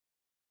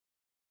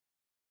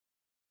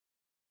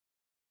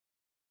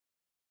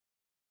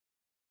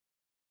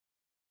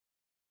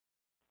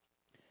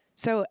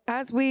So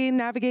as we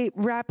navigate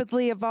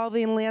rapidly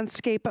evolving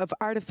landscape of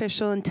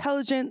artificial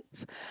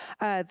intelligence,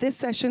 this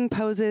session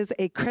poses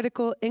a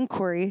critical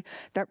inquiry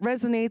that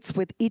resonates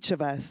with each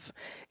of us.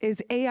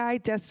 Is AI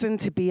destined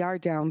to be our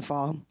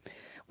downfall?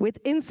 With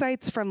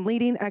insights from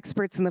leading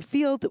experts in the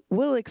field,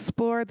 we'll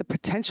explore the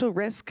potential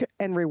risk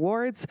and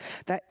rewards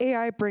that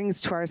AI brings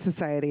to our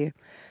society.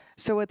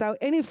 So without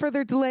any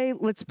further delay,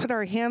 let's put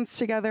our hands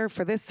together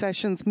for this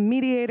session's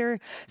mediator,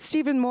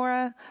 Stephen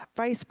Mora,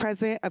 Vice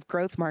President of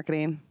Growth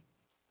Marketing.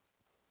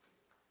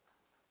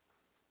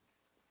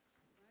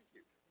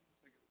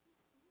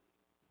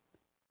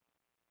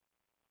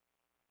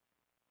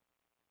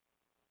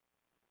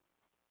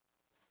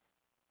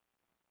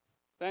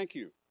 Thank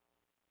you.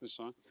 This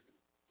on?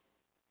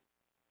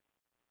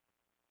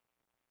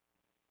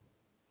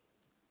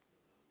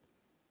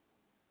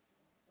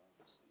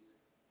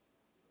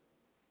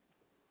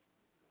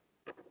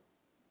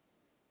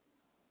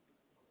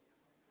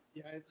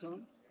 Yeah, it's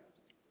on.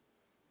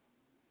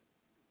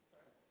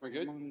 We're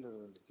good? On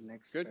the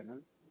next Good. panel.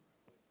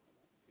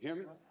 You hear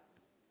me?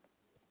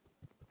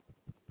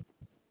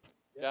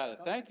 Got it.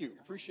 Thank you.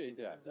 Appreciate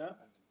that. Yeah.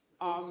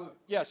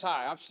 Yes,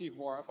 hi, I'm Steve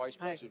Mora, Vice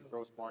President of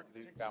Growth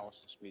Marketing at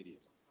Balance Media.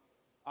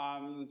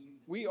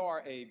 We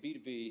are a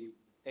B2B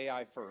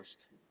AI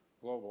first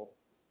global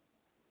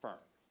firm.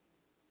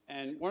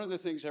 And one of the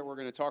things that we're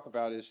going to talk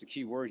about is the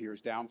key word here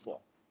is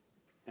downfall.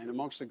 And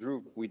amongst the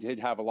group, we did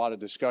have a lot of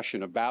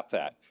discussion about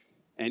that.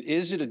 And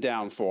is it a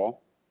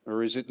downfall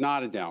or is it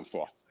not a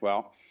downfall?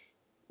 Well,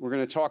 we're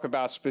going to talk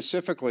about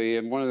specifically,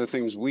 and one of the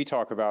things we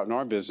talk about in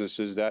our business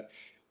is that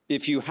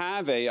if you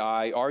have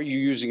AI, are you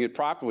using it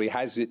properly?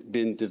 Has it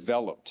been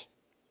developed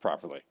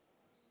properly?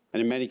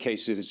 And in many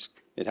cases,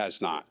 it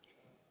has not.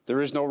 There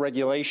is no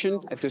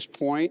regulation at this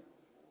point,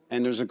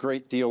 and there's a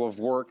great deal of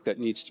work that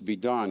needs to be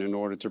done in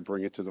order to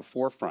bring it to the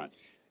forefront.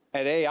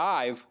 At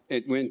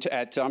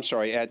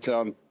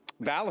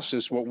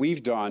Valysys, what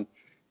we've done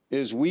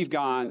is we've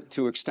gone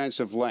to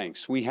extensive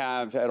lengths. We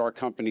have at our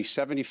company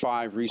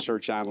 75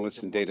 research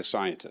analysts and data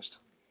scientists.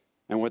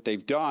 And what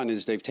they've done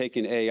is they've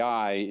taken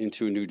AI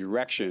into a new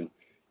direction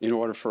in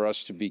order for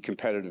us to be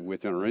competitive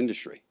within our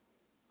industry.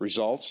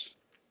 Results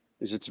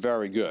is it's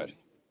very good.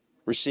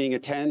 We're seeing a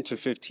 10 to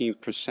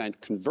 15%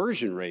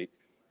 conversion rate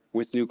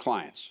with new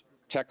clients,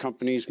 tech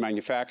companies,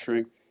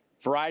 manufacturing,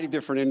 variety of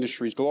different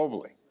industries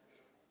globally.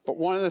 But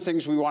one of the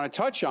things we want to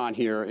touch on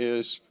here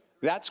is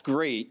that's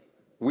great.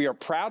 We are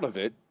proud of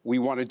it. We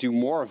want to do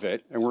more of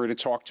it. And we're going to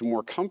talk to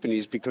more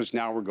companies because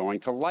now we're going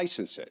to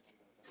license it.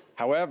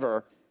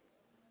 However,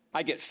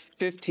 I get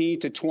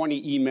 15 to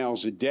 20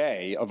 emails a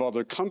day of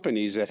other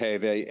companies that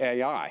have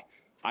AI.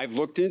 I've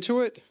looked into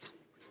it.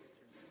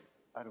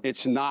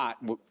 It's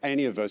not what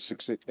any of us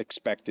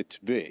expect it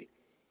to be.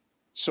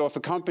 So if a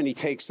company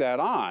takes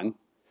that on,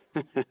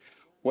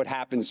 what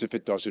happens if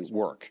it doesn't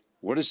work?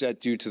 What does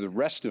that do to the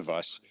rest of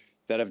us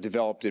that have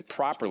developed it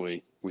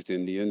properly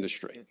within the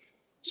industry?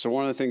 So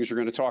one of the things we're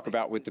going to talk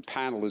about with the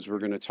panel is we're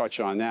going to touch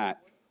on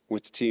that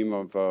with the team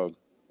of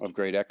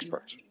great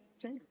experts.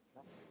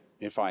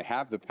 If I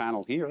have the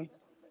panel here.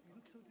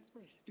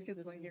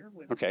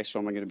 Okay, so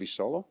am I going to be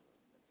solo?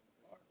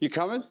 You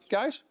coming,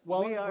 guys?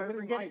 Well, do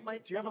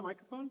you have a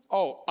microphone?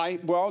 Oh,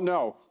 well,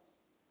 no.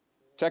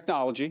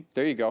 Technology.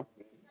 There you go.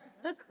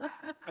 I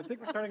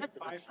think we're starting at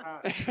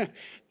 5.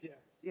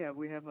 Yeah,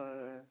 we have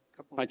a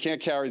couple. I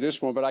can't carry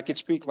this one, but I can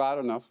speak loud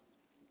enough.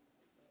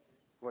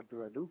 What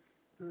do I do?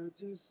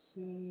 Just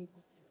Yes.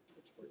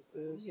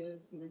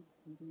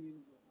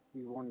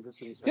 You want this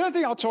inside? The other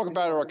thing I'll talk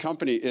about at our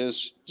company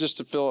is, just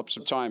to fill up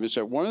some time, is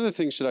that one of the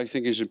things that I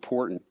think is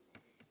important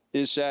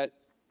is that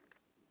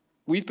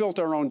we've built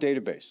our own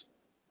database.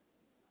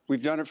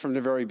 We've done it from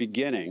the very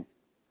beginning,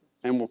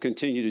 and we'll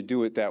continue to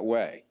do it that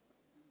way.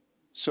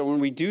 So when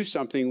we do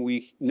something,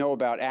 we know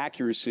about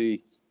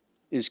accuracy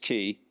is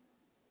key,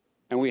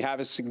 and we have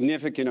a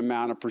significant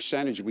amount of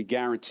percentage. We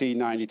guarantee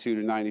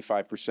 92 to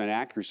 95%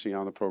 accuracy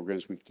on the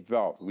programs we've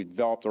developed. We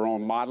developed our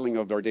own modeling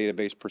of our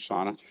database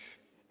persona,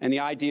 and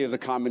the idea of the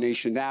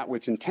combination of that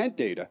with intent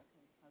data,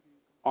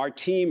 our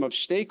team of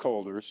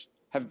stakeholders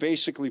have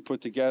basically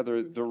put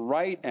together the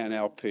right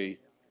NLP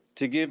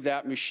to give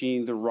that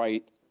machine the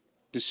right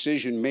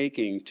decision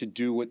making to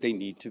do what they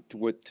need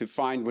to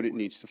find what it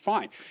needs to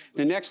find.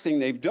 The next thing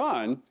they've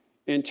done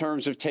in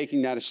terms of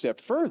taking that a step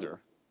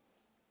further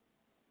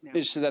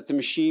is so that the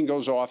machine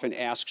goes off and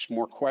asks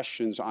more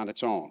questions on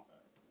its own.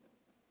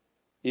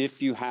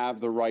 If you have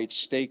the right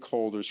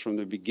stakeholders from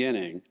the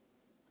beginning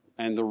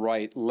and the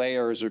right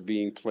layers are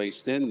being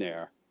placed in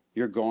there,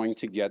 you're going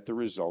to get the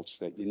results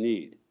that you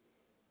need.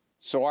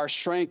 So our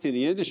strength in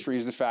the industry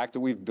is the fact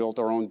that we've built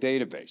our own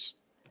database.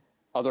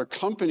 Other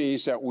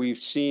companies that we've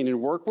seen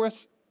and worked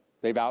with,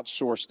 they've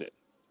outsourced it.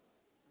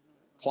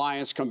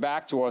 Clients come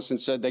back to us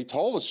and said, they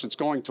told us it's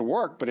going to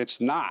work, but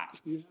it's not.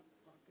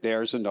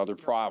 There's another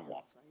problem.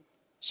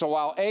 So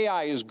while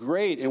AI is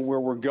great and where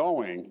we're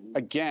going,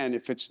 again,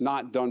 if it's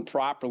not done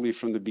properly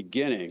from the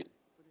beginning,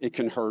 it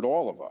can hurt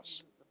all of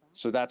us.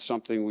 So that's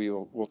something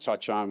we'll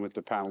touch on with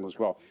the panel as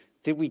well.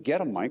 Did we get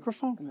a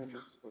microphone?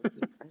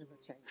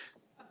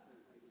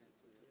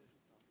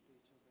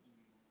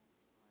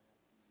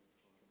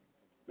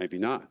 Maybe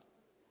not.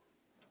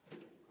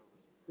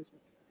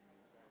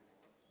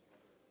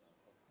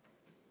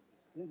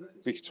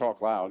 We can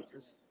talk loud.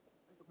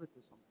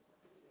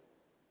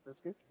 That's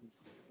good.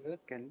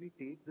 Can we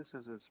take this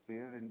as a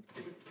spare and?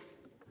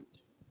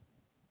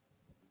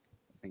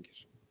 Thank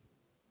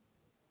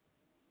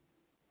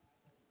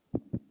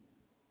you.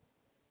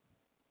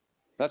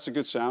 That's a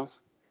good sound.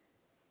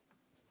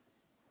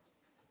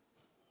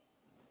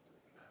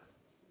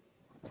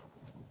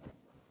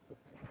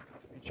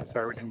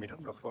 Sorry, we didn't meet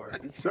up before.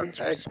 It's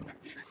okay.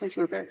 It's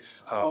okay.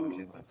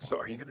 So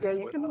are you gonna? Yeah,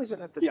 you can leave it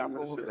at the Yeah, I'm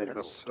table gonna over sit in the there.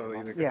 middle. So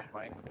either Yeah. get a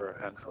mic or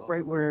a headset.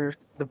 Right where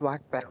the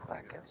black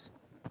backpack is.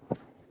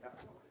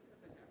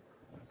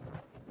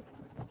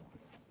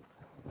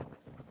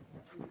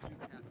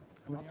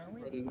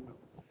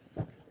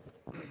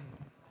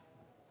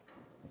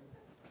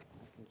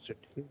 Sit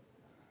here.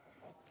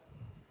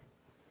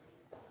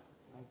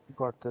 I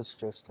got this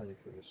just like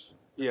this.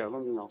 Yeah,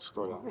 let me know.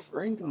 Start out.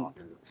 Right.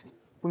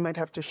 We might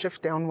have to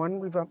shift down one.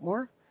 We've got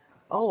more.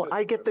 Oh,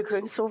 I get the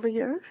goods over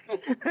here.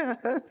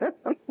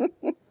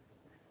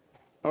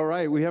 All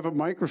right, we have a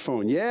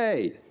microphone.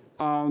 Yay.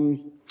 I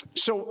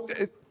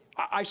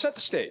set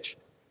the stage,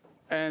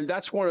 and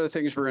that's one of the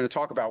things we're going to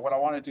talk about. What I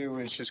want to do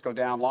is just go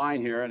down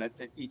line here, and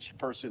each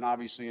person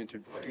obviously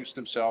introduce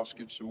themselves,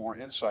 give some more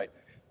insight,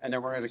 and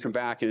then we're going to come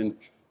back. And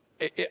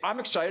I'm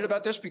excited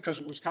about this because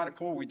it was kind of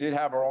cool. We did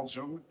have our own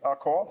Zoom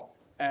call,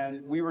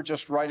 and we were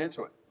just right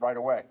into it right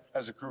away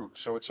as a group.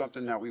 So it's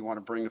something that we want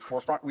to bring to the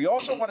forefront. We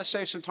also want to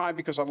save some time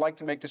because I'd like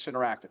to make this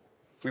interactive.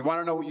 We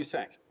want to know what you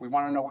think. We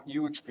want to know what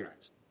you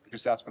experience,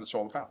 because that's what it's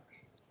all about.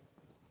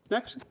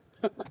 Next.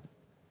 To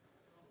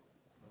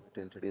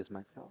introduce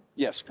myself.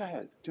 Yes, go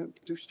ahead.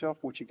 Do stuff,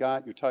 what you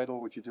got, your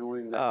title, what you're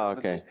doing. that Oh, kind of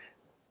okay.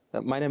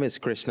 thing. My name is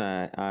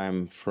Krishna.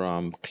 I'm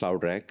from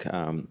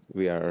CloudRec.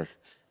 We are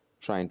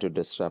trying to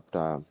disrupt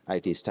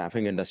IT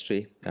staffing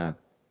industry.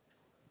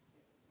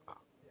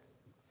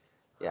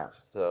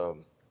 So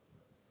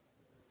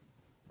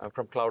I'm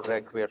from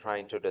CloudRec. We are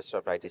trying to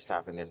disrupt IT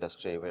staffing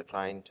industry. We're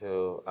trying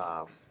to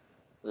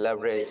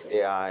leverage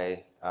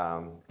AI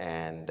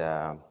and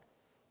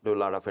do a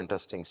lot of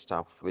interesting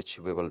stuff, which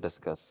we will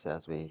discuss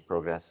as we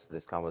progress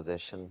this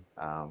conversation.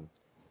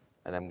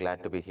 And I'm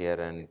glad to be here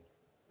and,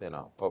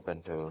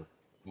 open to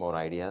more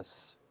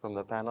ideas from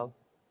the panel.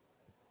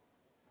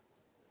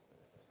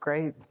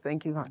 Great.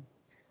 Thank you, hon.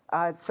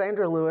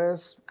 Sandra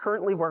Lewis,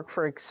 currently work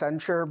for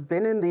Accenture,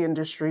 been in the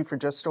industry for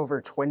just over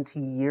 20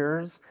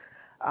 years.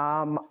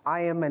 I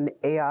am an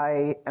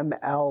AI,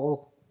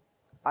 ML,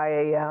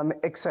 IAM,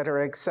 et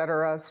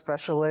cetera,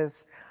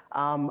 specialist.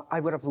 I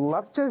would have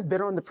loved to have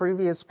been on the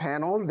previous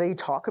panel. They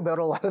talk about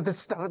a lot of the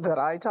stuff that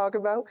I talk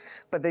about,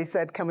 but they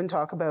said come and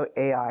talk about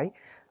AI,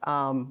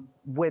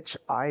 which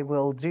I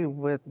will do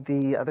with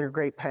the other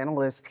great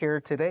panelists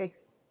here today.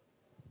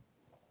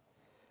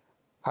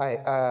 Hi,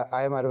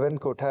 I am Arvind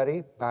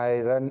Kothari.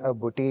 I run a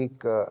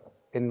boutique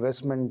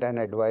investment and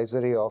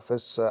advisory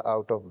office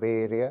out of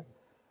Bay Area.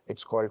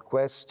 It's called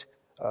Quest.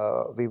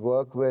 We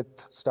work with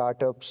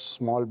startups,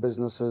 small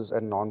businesses,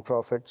 and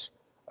nonprofits.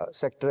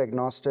 Sector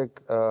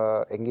agnostic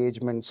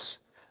engagements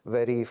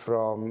vary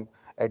from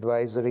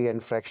advisory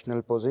and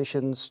fractional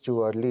positions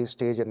to early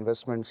stage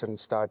investments and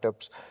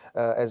startups,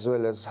 as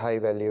well as high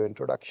value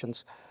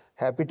introductions.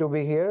 Happy to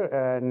be here,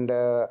 and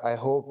I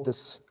hope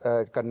this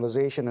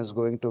conversation is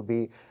going to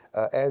be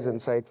as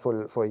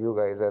insightful for you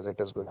guys as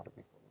it is going to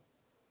be.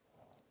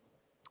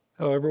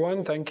 Hello,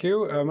 everyone. Thank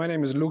you. My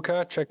name is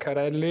Luca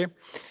Ceccarelli,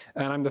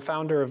 and I'm the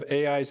founder of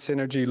AI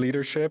Synergy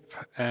Leadership,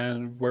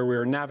 and where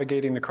we're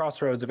navigating the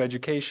crossroads of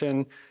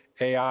education,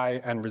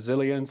 AI, and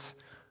resilience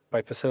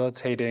by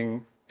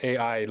facilitating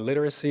AI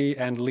literacy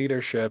and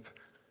leadership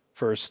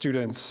for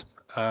students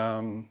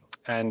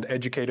and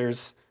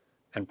educators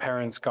and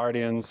parents,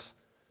 guardians,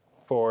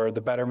 for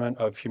the betterment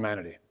of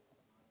humanity.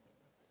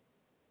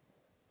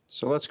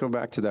 So let's go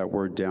back to that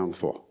word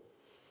downfall.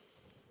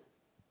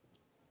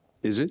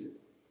 Is it?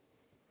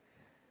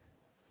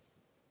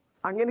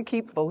 I'm going to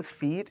keep both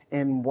feet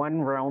in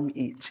one realm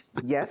each.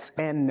 Yes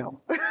and no.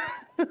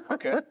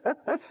 Okay.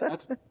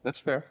 That's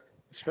fair.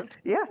 That's fair.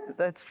 Yeah,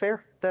 that's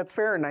fair. That's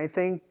fair. And I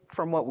think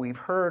from what we've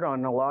heard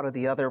on a lot of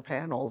the other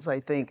panels, I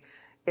think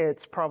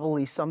it's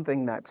probably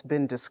something that's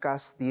been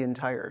discussed the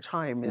entire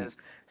time is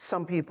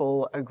some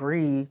people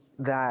agree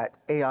that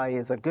AI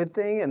is a good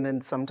thing, and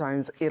then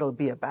sometimes it'll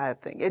be a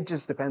bad thing. It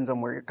just depends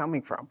on where you're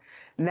coming from.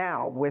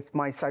 Now, with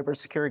my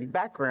cybersecurity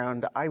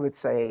background, I would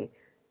say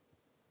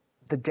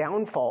the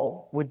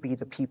downfall would be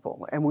the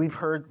people. And we've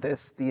heard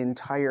this the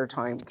entire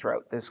time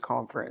throughout this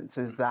conference,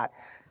 is that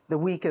the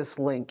weakest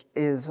link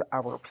is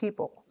our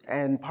people.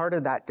 And part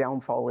of that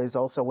downfall is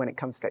also when it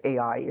comes to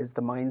AI is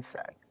the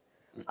mindset.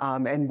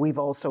 And we've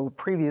also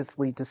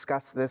previously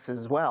discussed this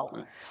as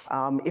well.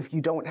 If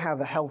you don't have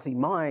a healthy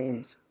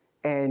mind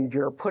and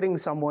you're putting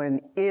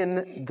someone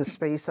in the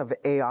space of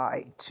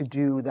AI to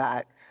do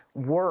that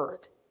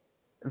work,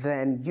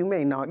 then you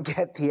may not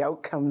get the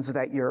outcomes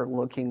that you're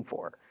looking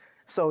for.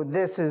 So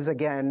this is,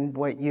 again,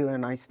 what you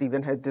and I,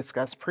 Stephen, had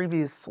discussed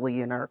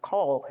previously in our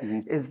call,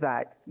 is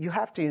that you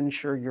have to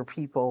ensure your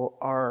people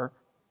are,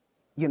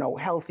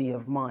 healthy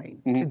of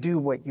mind to do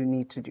what you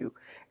need to do.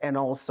 And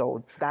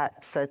also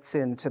that sets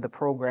into the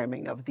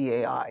programming of the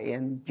AI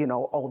and,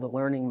 all the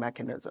learning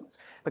mechanisms.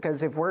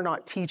 Because if we're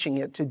not teaching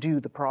it to do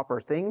the proper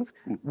things,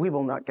 we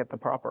will not get the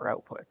proper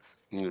outputs.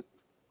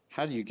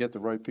 How do you get the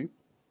right people?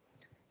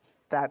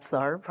 That's the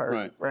hard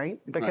part, right?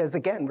 Because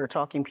again, we're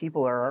talking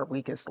people are our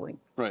weakest link,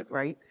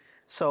 right?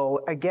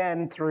 So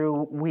again,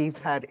 we've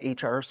had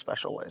HR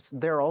specialists.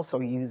 They're also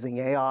using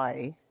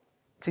AI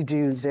to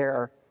do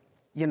their,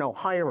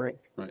 hiring.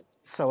 Right.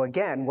 So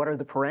again, what are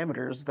the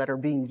parameters that are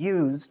being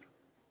used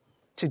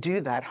to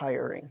do that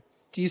hiring?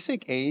 Do you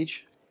think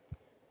age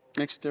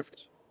makes a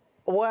difference?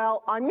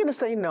 Well, I'm going to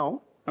say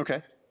no.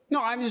 Okay.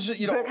 No, I'm just,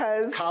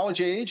 Because-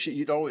 college age,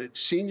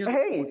 senior.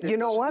 Hey, you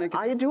know what?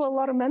 I do a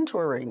lot of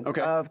mentoring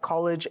Okay. of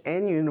college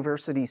and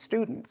university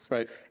students.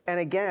 Right. And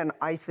again,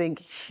 I think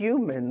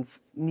humans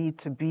need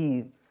to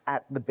be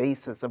at the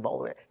basis of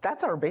all of it.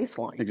 That's our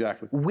baseline.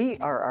 Exactly. We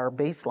are our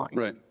baseline.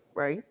 Right.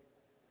 Right?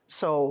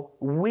 So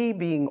we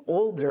being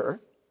older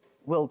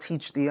will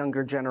teach the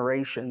younger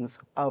generations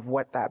of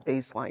what that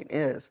baseline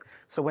is.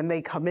 So when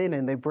they come in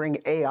and they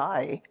bring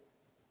AI,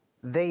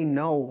 they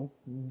know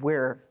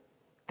where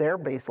their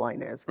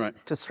baseline is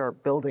to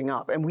start building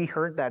up. And we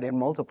heard that in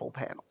multiple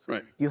panels.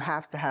 Right. You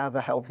have to have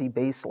a healthy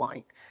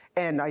baseline.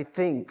 And I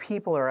think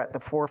people are at the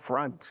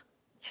forefront,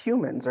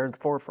 humans are at the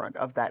forefront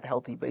of that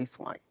healthy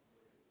baseline,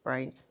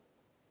 right?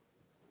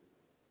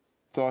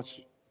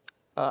 Thoughts?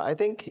 I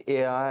think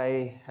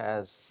AI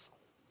has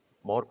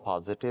more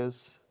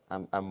positives.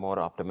 I'm more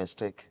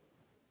optimistic.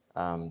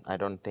 I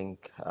don't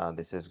think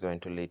this is going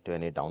to lead to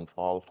any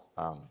downfall.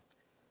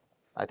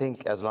 I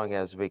think as long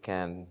as we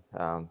can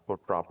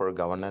put proper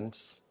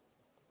governance,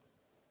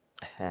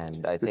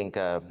 and I think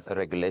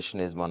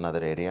regulation is one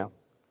other area,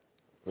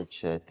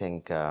 which I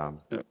think are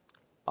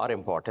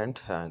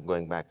important.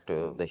 Going back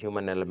to the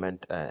human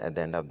element, at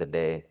the end of the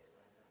day,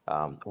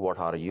 what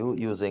are you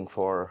using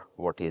for?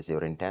 What is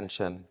your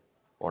intention?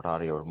 What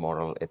are your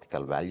moral,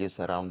 ethical values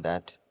around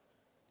that?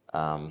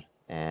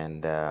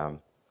 And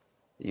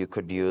you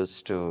could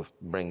use to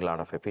bring a lot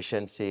of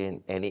efficiency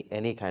in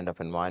any kind of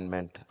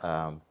environment.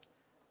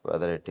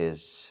 Whether it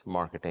is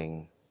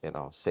marketing,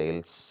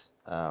 sales,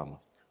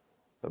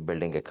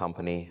 building a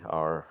company,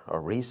 or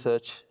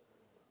research.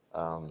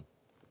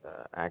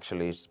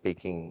 Actually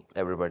speaking,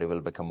 everybody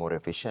will become more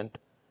efficient,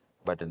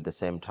 but at the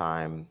same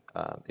time,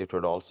 it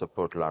would also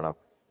put a lot of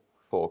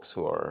folks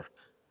who are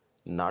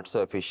not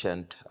so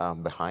efficient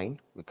behind,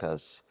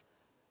 because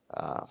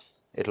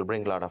it will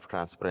bring a lot of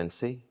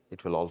transparency.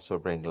 It will also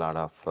bring a lot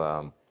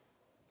of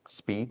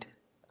speed.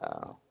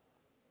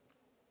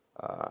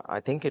 I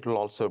think it will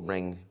also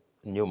bring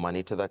new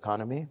money to the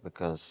economy,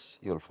 because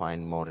you'll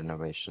find more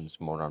innovations,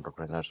 more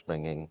entrepreneurs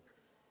bringing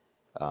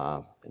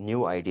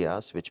new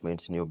ideas, which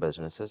means new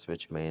businesses,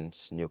 which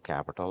means new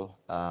capital.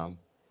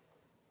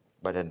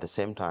 But at the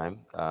same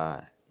time,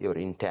 your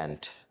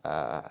intent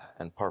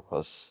and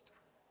purpose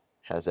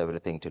has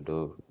everything to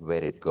do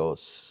where it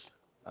goes.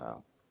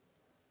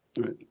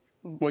 Right.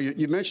 Well,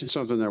 you mentioned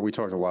something that we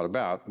talked a lot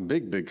about.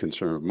 Big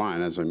concern of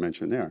mine, as I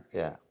mentioned there.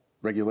 Yeah.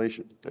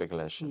 Regulation.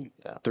 Regulation.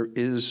 Yeah. There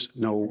is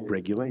no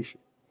regulation.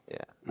 Yeah.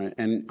 Right?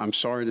 And I'm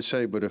sorry to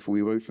say, but if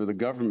we wait for the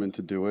government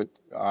to do it,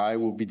 I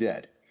will be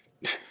dead.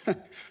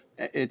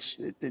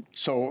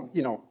 So,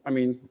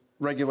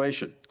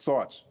 regulation,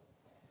 thoughts?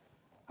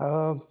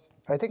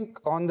 I think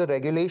on the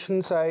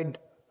regulation side,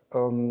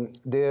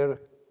 there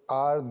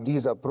are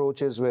these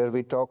approaches where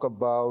we talk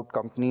about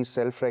companies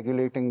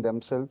self-regulating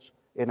themselves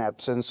in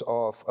absence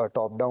of a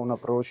top-down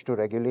approach to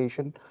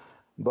regulation.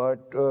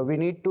 But we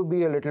need to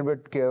be a little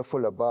bit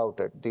careful about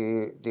it.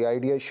 The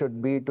idea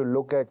should be to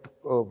look at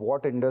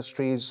what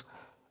industries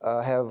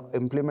have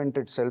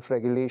implemented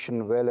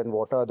self-regulation well and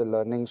what are the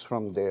learnings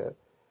from there.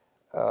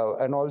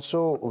 And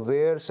also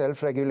where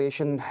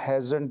self-regulation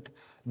hasn't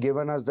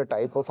given us the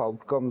type of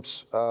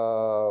outcomes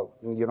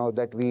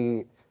that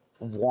we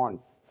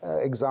want.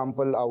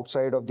 Example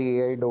outside of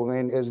the AI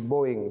domain is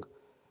Boeing.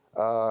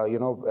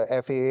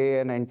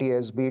 FAA and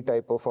NTSB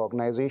type of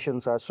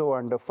organizations are so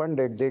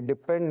underfunded, they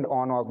depend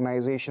on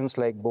organizations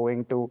like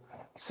Boeing to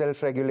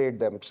self-regulate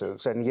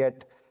themselves. And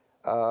yet,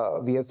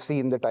 we have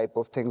seen the type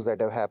of things that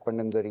have happened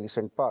in the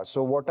recent past.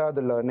 So what are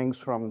the learnings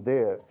from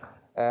there?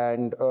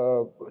 And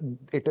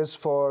it is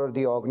for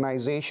the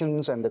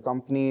organizations and the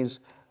companies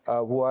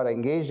who are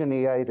engaged in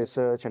AI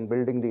research and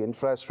building the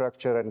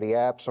infrastructure and the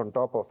apps on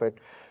top of it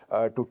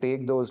to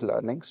take those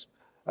learnings.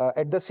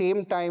 At the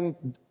same time,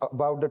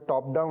 about the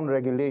top-down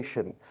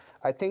regulation,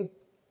 I think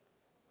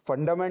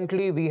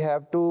fundamentally we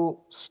have to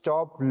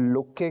stop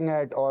looking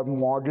at or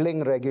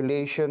modeling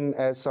regulation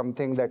as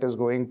something that is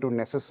going to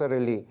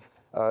necessarily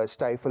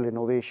stifle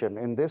innovation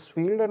in this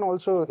field and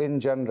also in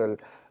general.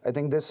 I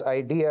think this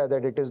idea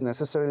that it is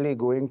necessarily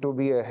going to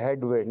be a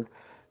headwind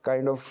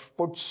kind of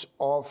puts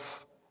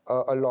off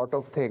a lot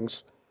of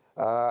things.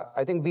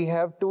 I think we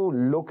have to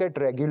look at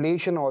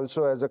regulation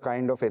also as a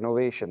kind of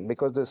innovation,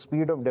 because the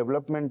speed of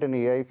development in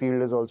AI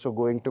field is also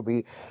going to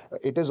be,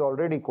 it is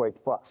already quite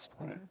fast.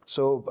 Right.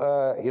 So,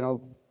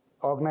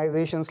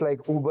 organizations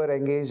like Uber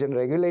engaged in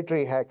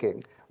regulatory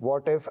hacking.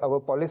 What if our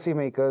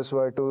policymakers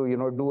were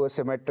to, do a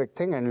symmetric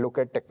thing and look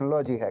at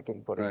technology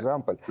hacking, for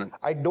example? Right.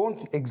 I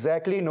don't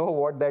exactly know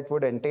what that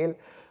would entail.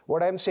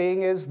 What I'm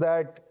saying is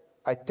that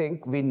I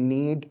think we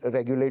need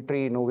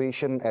regulatory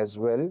innovation as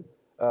well,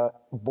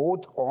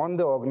 both on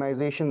the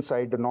organization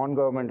side, the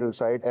non-governmental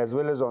side, as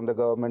well as on the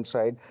government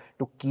side,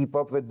 to keep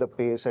up with the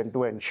pace and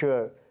to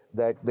ensure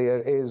that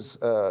there is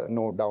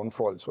no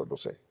downfall, so to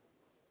say.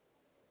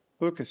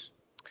 Lucas,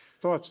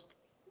 thoughts?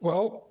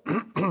 Well,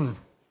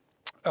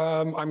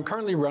 I'm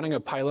currently running a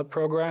pilot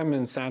program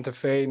in Santa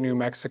Fe, New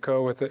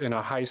Mexico, in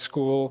a high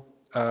school.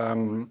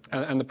 And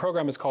the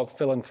program is called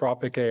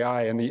Philanthropic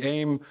AI. And the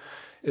aim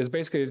is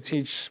basically to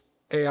teach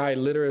AI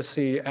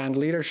literacy and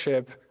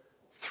leadership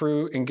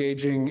through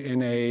engaging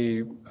in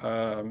a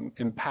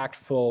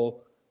impactful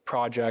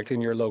project in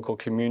your local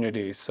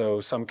community. So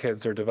some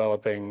kids are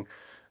developing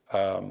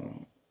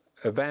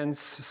events,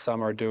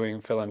 some are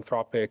doing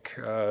philanthropic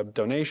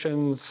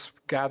donations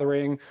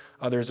gathering,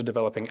 others are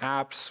developing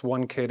apps.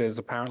 One kid is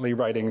apparently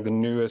writing the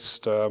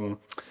newest, a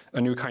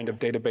new kind of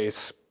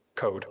database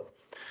code.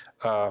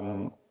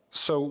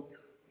 So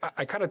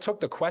I kind of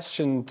took the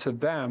question to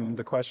them,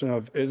 the question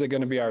of, is it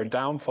going to be our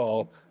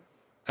downfall?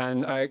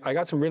 And I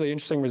got some really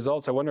interesting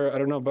results. I wonder, I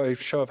don't know, by a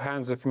show of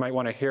hands, if you might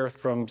want to hear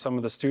from some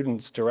of the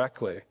students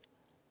directly.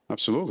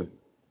 Absolutely.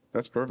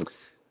 That's perfect.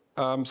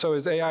 So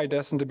is AI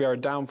destined to be our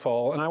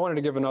downfall? And I wanted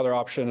to give another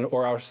option,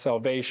 or our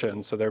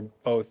salvation, so they're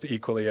both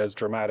equally as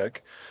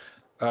dramatic.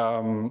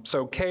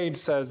 So Cade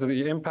says that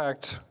the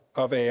impact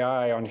of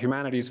AI on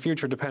humanity's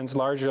future depends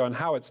largely on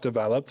how it's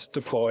developed,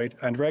 deployed,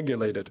 and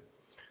regulated.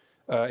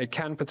 It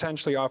can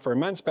potentially offer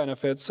immense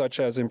benefits, such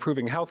as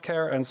improving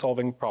healthcare and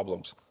solving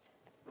problems.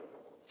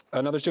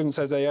 Another student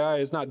says AI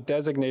is not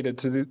designated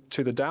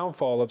to the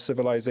downfall of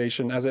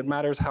civilization, as it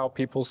matters how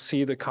people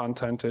see the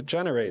content it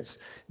generates.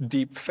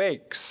 Deep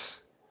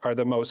fakes are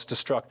the most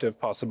destructive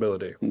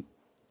possibility.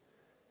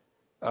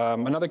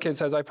 Another kid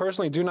says, I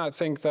personally do not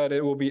think that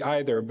it will be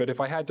either, but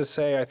if I had to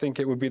say, I think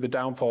it would be the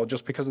downfall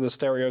just because of the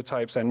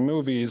stereotypes and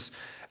movies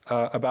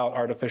about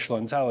artificial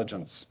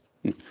intelligence.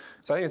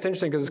 So I think it's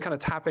interesting because it's kind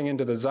of tapping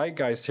into the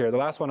zeitgeist here. The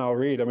last one I'll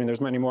read, I mean,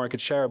 there's many more I could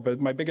share, but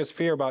my biggest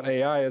fear about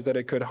AI is that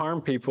it could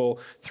harm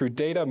people through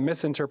data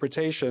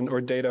misinterpretation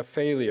or data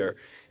failure.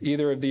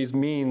 Either of these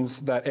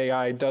means that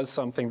AI does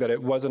something that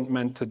it wasn't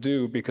meant to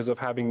do because of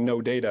having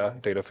no data,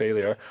 data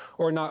failure,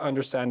 or not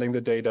understanding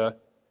the data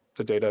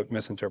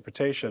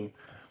misinterpretation.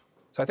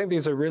 So I think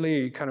these are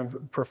really kind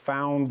of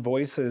profound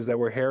voices that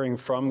we're hearing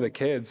from the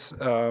kids,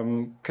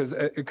 because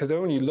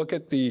when you look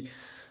at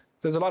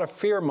there's a lot of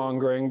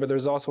fear-mongering, but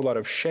there's also a lot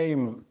of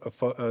shame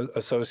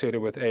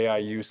associated with AI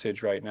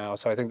usage right now.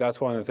 So I think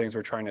that's one of the things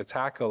we're trying to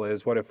tackle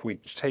is, what if we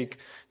take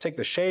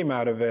the shame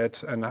out of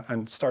it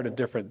and start a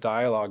different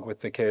dialogue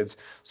with the kids,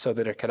 so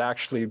that it could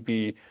actually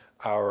be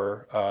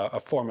a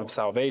form of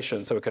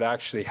salvation, so it could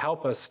actually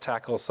help us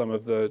tackle some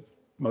of the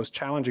most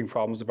challenging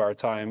problems of our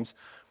times.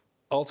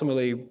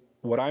 Ultimately,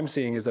 what I'm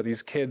seeing is that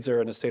these kids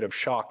are in a state of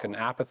shock and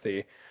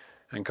apathy,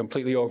 and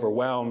completely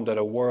overwhelmed at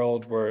a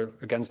world where,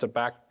 against a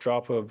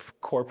backdrop of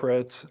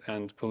corporate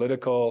and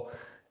political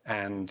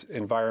and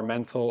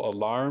environmental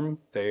alarm,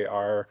 they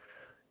are,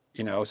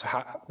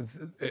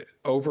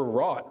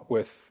 overwrought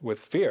with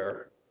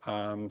fear.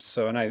 And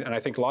I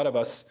think a lot of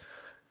us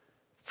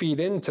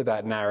feed into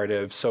that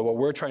narrative. So what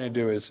we're trying to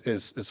do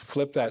is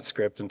flip that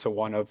script into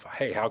one of,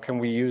 hey, how can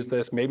we use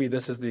this? Maybe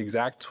this is the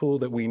exact tool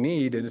that we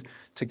need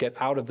to get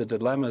out of the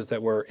dilemmas that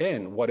we're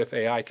in. What if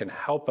AI can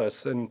help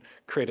us and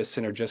create a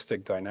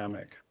synergistic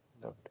dynamic?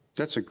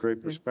 That's a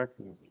great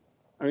perspective.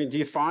 I mean, do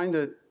you find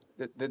that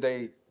did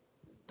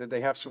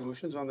they have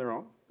solutions on their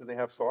own? Do they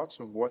have thoughts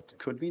of what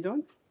could be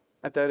done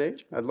at that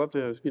age? I'd love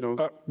to, Would you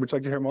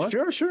like to hear more?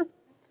 Sure.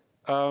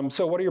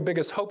 So what are your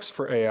biggest hopes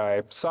for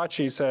AI?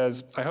 Sachi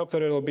says, I hope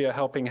that it'll be a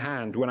helping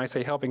hand. When I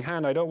say helping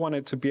hand, I don't want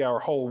it to be our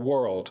whole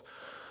world.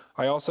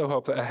 I also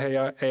hope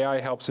that AI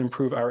helps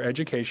improve our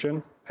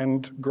education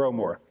and to grow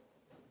more,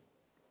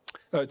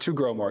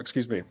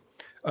 excuse me.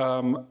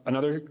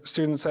 Another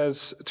student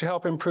says, to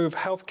help improve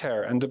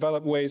healthcare and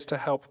develop ways to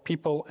help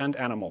people and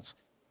animals.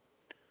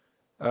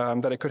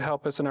 That it could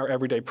help us in our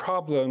everyday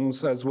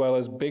problems, as well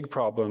as big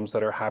problems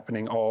that are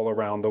happening all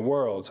around the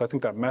world. So I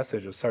think that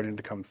message is starting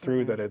to come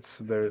through, that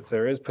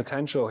there is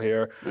potential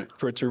here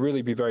for it to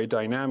really be very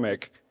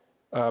dynamic.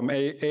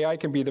 AI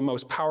can be the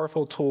most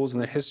powerful tools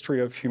in the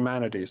history of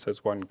humanity,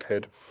 says one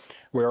kid.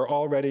 We're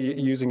already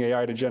using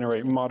AI to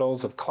generate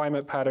models of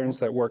climate patterns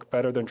that work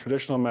better than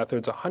traditional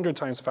methods 100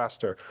 times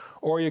faster.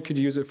 Or you could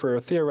use it for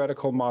a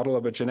theoretical model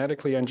of a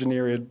genetically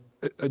engineered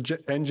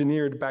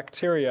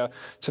bacteria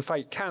to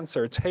fight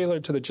cancer,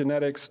 tailored to the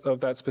genetics of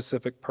that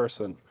specific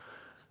person.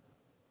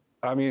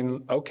 I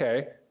mean,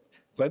 okay.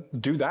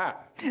 do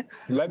that.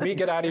 Let me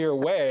get out of your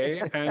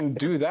way and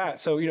do that.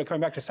 So,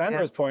 coming back to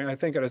Sandra's point, I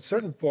think at a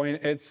certain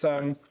point, it's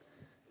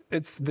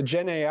the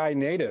Gen AI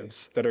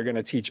natives that are going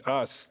to teach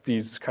us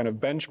these kind of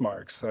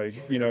benchmarks.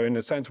 Like, in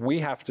a sense, we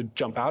have to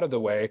jump out of the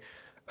way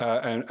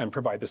and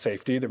provide the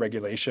safety, the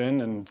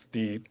regulation, and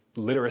the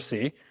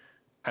literacy,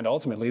 and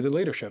ultimately the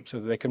leadership, so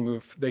that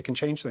they can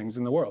change things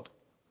in the world.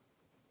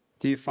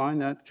 Do you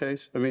find that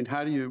case? I mean,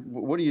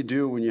 what do you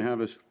do when you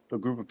have a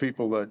group of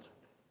people that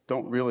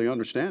don't really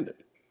understand it?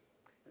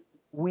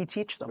 We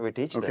teach them. We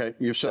teach them. Okay,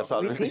 yourself. That's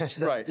all We teach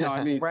them. Right. No,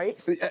 I mean, Right?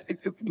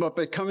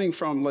 But coming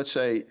from, let's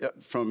say,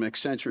 from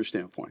Accenture's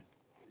standpoint,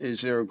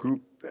 is there a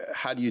group?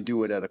 How do you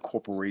do it at a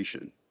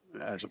corporation,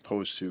 as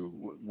opposed to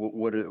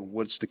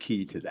what's the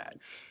key to that?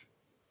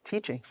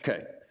 Teaching.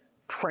 Okay,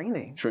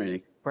 Training.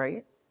 training.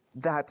 Right?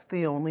 That's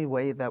the only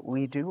way that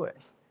we do it.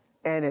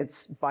 And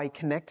it's by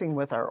connecting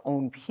with our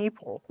own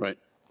people Right.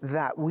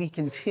 that we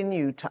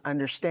continue to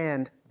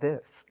understand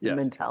this Yes.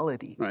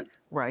 mentality. Right.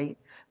 Right?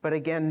 But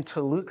again,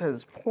 to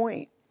Luca's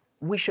point,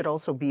 we should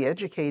also be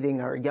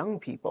educating our young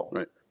people,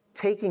 Right.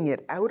 taking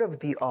it out of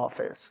the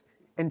office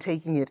and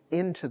taking it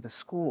into the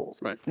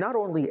schools. Right. Not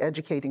only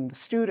educating the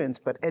students,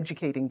 but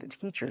educating the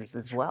teachers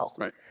as well.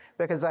 Right.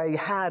 Because I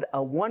had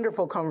a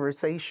wonderful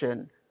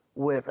conversation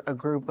with a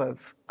group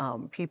of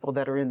people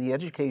that are in the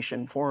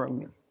education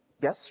forum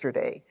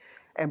yesterday.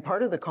 And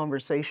part of the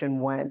conversation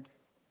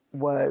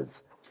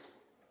was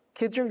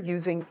kids are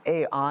using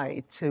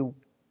AI to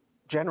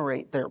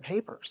generate their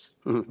papers,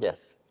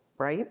 Yes.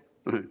 right?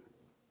 Mhm.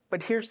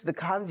 But here's the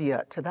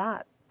caveat to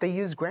that. They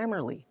use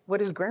Grammarly.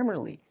 What is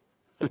Grammarly?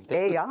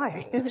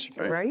 AI,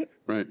 right?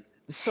 Right.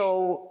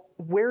 So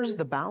where's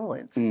the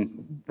balance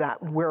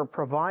that we're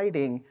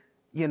providing,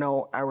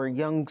 our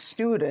young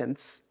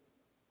students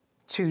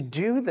to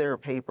do their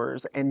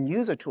papers and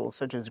use a tool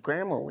such as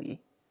Grammarly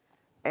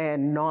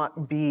and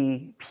not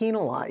be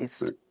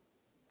penalized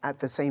at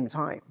the same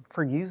time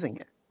for using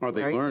it? Are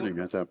they Right. learning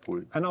at that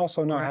point? And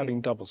also not Right.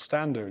 having double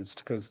standards,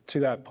 because to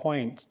that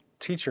point,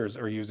 teachers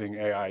are using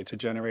AI to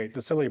generate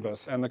the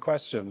syllabus and the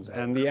questions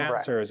and the Correct.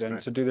 answers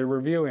and to do the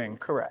reviewing.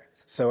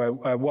 Correct.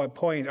 So at what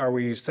point are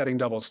we setting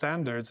double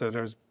standards that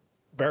is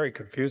very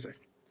confusing?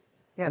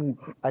 Yeah. And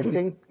I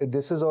think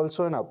this is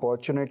also an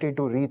opportunity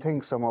to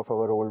rethink some of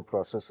our old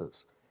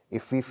processes.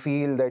 If we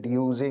feel that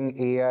using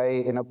AI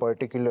in a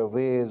particular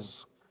way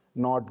is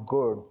not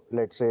good,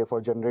 let's say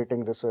for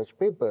generating research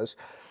papers,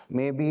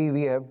 maybe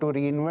we have to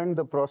reinvent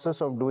the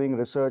process of doing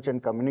research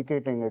and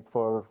communicating it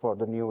for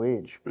the new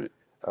age. Right.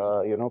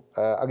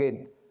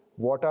 Again,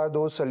 what are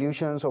those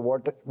solutions, or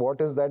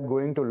what is that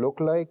going to look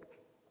like?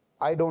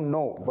 I don't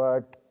know,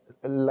 but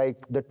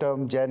like the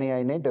term Gen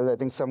AI natives, I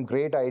think some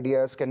great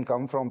ideas can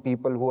come from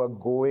people who are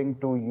going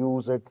to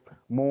use it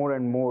more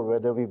and more,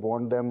 whether we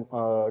want them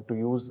to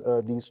use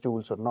these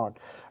tools or not.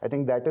 I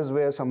think that is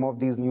where some of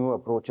these new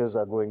approaches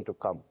are going to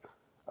come.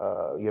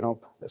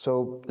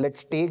 So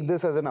let's take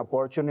this as an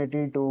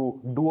opportunity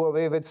to do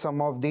away with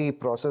some of the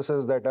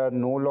processes that are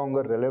no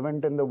longer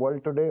relevant in the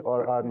world today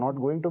or are not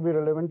going to be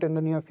relevant in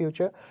the near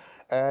future,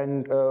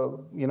 and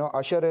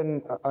usher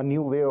in a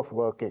new way of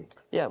working.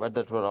 Yeah, but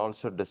that would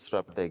also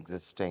disrupt the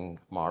existing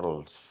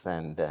models,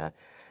 and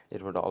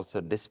it would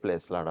also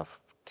displace a lot of.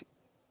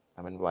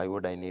 Why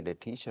would I need a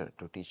teacher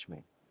to teach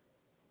me?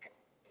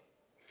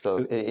 So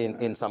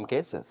in some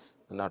cases,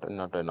 not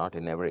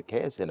in every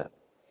case,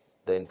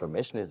 the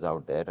information is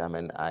out there.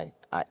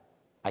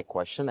 I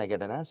question, I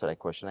get an answer. I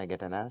question, I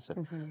get an answer.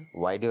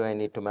 Why do I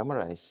need to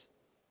memorize?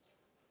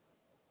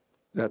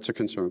 That's a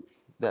concern.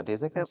 That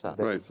is a concern.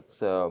 Right.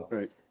 So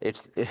Right.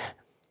 it's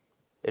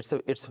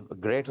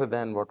greater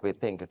than what we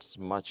think. It's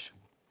much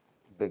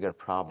bigger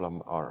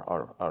problem,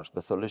 or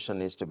the solution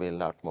needs to be a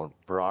lot more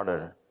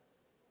broader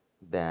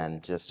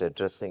than just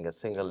addressing a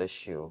single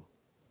issue.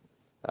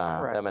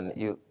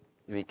 Correct.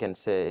 We can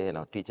say,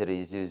 teacher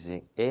is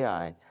using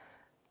AI,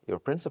 your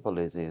principal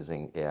is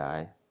using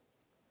AI,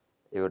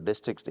 your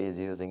district is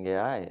using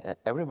AI,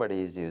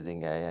 everybody is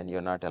using AI, and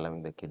you're not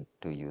allowing the kid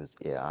to use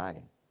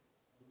AI.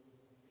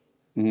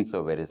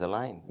 So where is the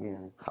line?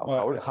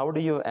 How do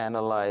you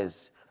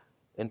analyze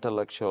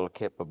intellectual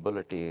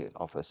capability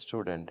of a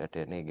student at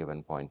any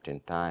given point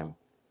in time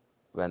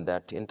when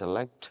that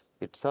intellect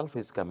itself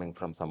is coming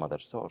from some other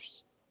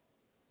source?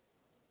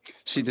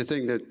 See, the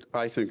thing that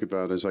I think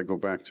about as I go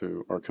back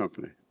to our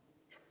company,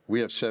 we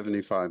have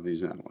 75 of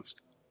these analysts.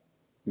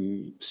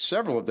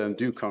 Several of them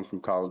do come from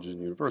colleges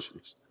and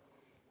universities.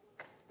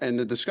 And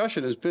the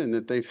discussion has been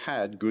that they've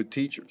had good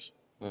teachers.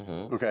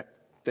 Okay.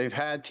 They've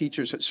had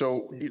teachers.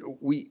 So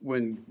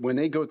when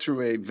they go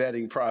through a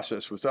vetting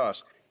process with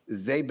us,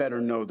 they better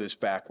know this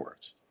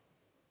backwards.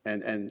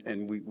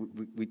 And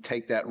we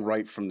take that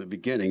right from the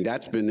beginning.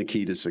 That's been the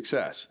key to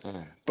success.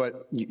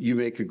 But you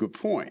make a good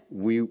point.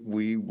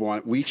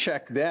 We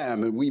check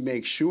them and we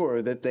make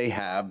sure that they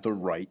have the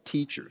right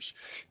teachers.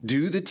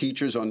 Do the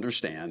teachers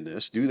understand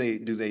this? Do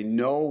they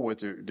know what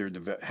they're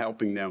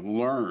helping them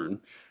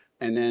learn?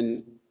 And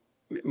then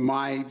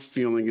my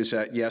feeling is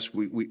that yes,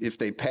 if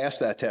they pass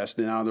that test,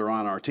 now they're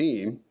on our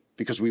team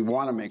because we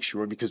want to make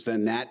sure, because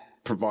then that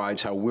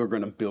provides how we're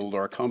going to build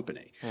our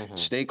company.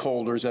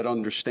 Stakeholders that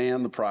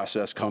understand the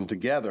process come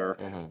together,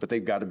 but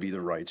they've got to be the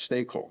right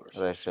stakeholders.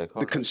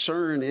 The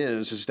concern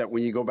is that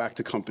when you go back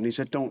to companies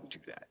that don't do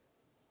that.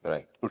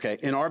 Right. Okay.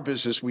 In our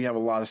business, we have a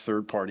lot of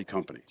third-party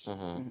companies.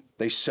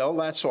 They sell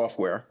that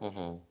software,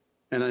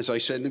 and as I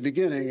said in the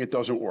beginning, it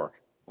doesn't work.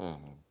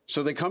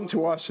 So they come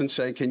to us and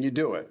say, "Can you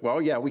do it?"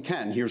 Well, yeah, we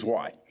can. Here's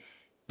why.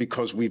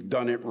 Because we've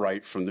done it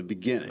right from the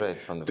beginning.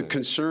 The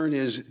concern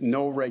is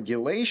no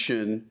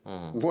regulation.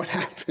 What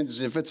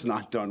happens if it's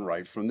not done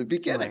right from the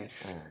beginning?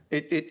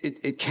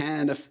 It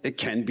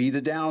can be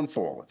the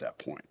downfall at that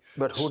point.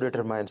 But who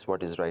determines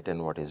what is right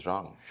and what is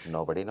wrong?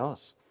 Nobody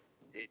knows.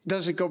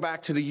 Does it go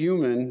back to the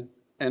human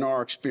and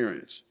our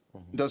experience?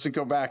 Does it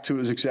go back to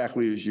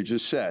exactly as you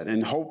just said?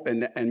 And hope,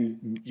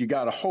 and you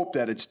got to hope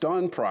that it's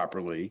done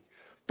properly.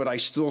 But I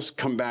still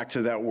come back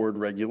to that word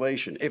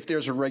regulation. If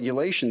there's a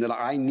regulation that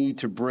I need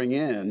to bring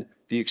in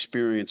the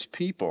experienced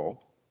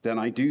people, then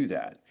I do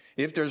that.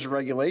 If there's a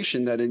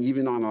regulation that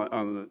even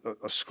on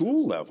a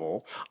school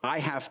level, I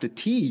have to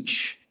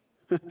teach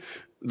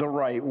the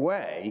right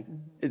way,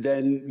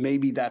 then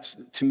maybe that's,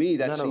 to me,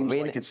 that seems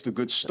like it's the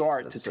good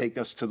start to take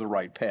us to the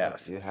right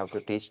path. You have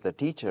to teach the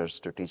teachers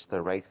to teach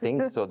the right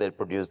things so they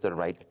produce the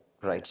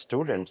right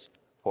students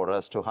for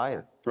us to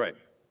hire. Right.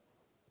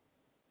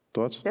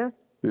 Thoughts? Yeah.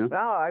 Yeah.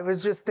 Well, I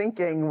was just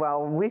thinking,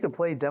 well, we could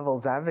play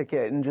devil's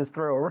advocate and just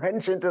throw a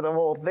wrench into the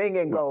whole thing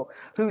and go,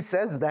 who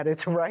says that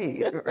it's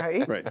right,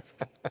 right? Right.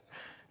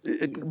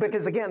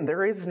 Because again,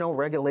 there is no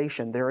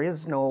regulation, there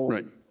is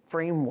no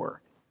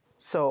framework.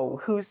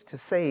 So who's to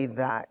say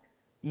that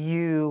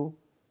you,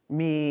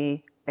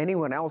 me,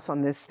 anyone else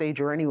on this stage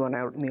or anyone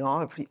out in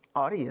the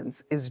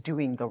audience is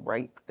doing the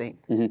right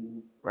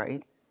thing,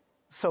 right?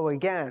 So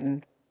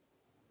again,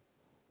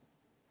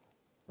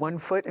 1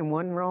 foot in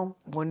one realm,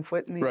 1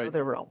 foot in the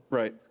other realm.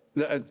 Right.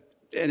 And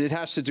it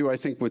has to do, I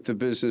think, with the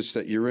business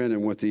that you're in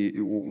and what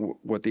you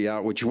want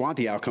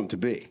the outcome to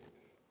be.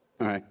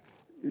 All right.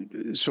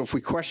 So if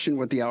we question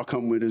what the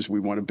outcome is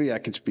we want to be, I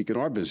can speak in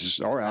our business.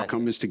 Our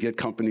outcome is to get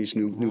companies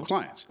new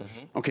clients.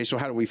 Okay. So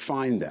how do we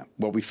find them?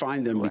 Well, we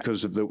find them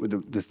because of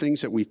the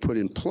things that we've put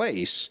in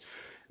place.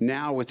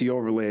 Now with the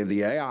overlay of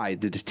the AI,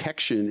 the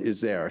detection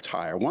is there. It's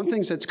higher. One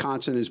thing that's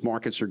constant is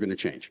markets are going to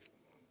change.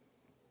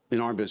 In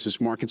our business,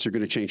 markets are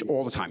going to change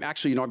all the time.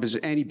 Actually, in our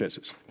business, any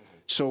business.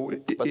 So,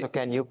 so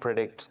can you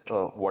predict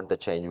what the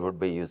change would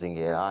be using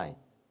AI?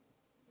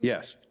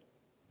 Yes.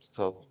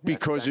 So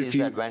because that is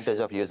the advantage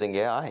of using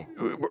AI.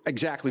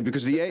 Exactly,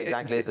 because the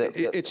AI,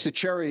 it's the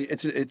cherry,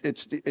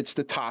 it's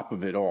the top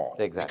of it all.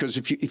 Exactly. Because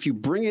if you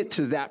bring it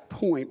to that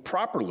point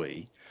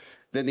properly,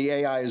 then the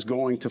AI is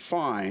going to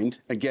find,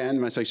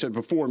 again, as I said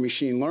before,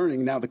 machine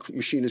learning, now the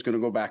machine is going to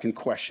go back and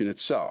question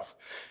itself.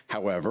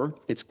 However,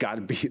 it's got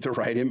to be the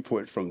right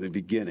input from the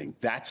beginning.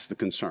 That's the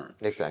concern.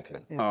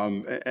 Exactly.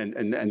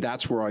 And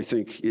that's where I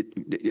think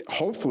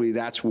hopefully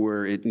that's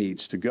where it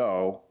needs to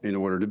go in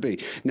order to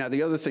be. Now,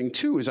 the other thing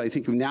too is I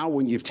think now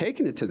when you've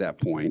taken it to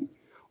that point,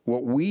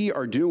 what we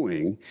are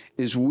doing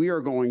is we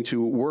are going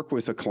to work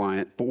with a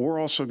client, but we're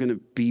also going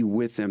to be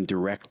with them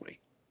directly.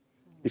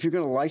 If you're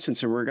going to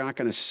license it, we're not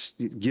going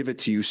to give it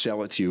to you,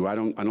 sell it to you. I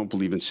don't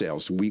believe in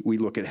sales. We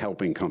look at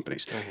helping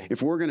companies.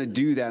 If we're going to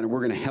do that and we're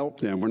going to help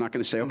them, we're not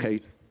going to say,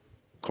 okay,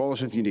 call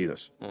us if you need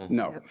us.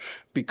 No,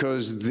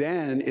 because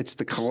then it's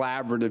the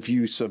collaborative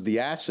use of the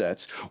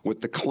assets. What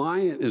the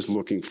client is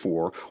looking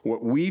for,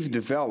 what we've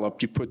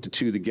developed, you put the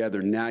two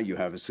together, now you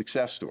have a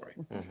success story.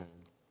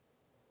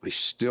 I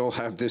still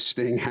have this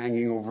thing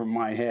hanging over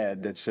my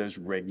head that says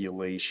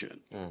regulation,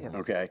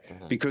 okay?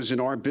 Because in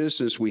our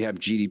business, we have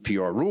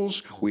GDPR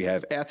rules, we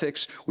have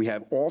ethics, we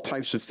have all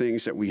types of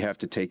things that we have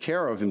to take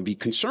care of and be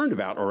concerned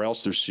about, or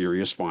else there's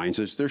serious fines,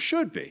 as there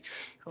should be.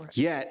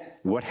 Yet,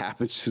 what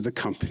happens to the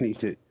company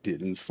that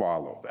didn't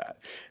follow that?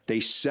 They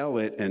sell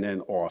it and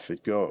then off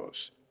it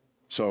goes.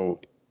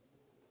 So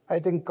I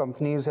think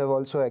companies have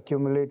also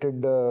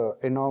accumulated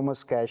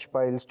enormous cash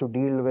piles to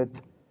deal with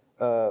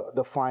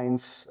the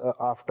fines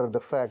after the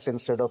fact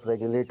instead of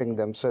regulating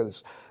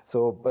themselves.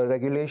 So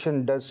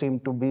regulation does seem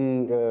to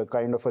be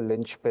kind of a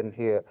linchpin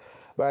here.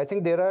 But I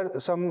think there are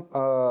some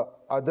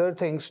other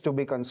things to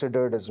be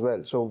considered as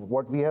well. So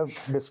what we have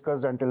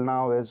discussed until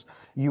now is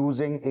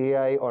using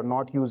AI or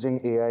not using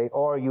AI,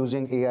 or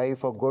using AI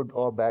for good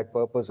or bad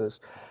purposes.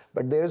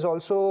 But there is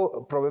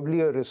also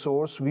probably a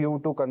resource view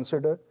to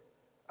consider.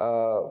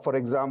 For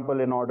example,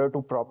 in order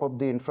to prop up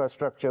the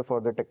infrastructure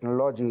for the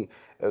technology,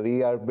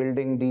 we are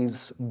building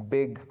these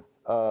big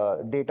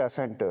data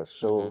centers.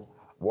 So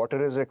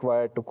water is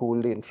required to cool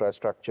the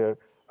infrastructure,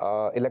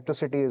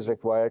 electricity is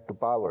required to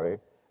power it,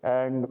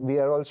 and we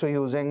are also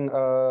using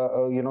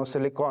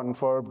silicon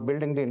for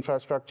building the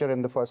infrastructure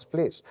in the first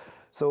place.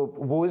 So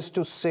who is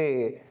to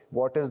say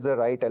what is the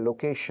right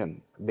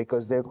allocation?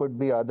 Because there could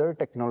be other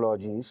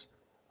technologies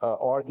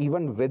or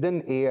even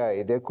within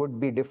AI, there could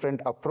be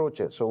different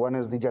approaches. So one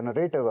is the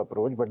generative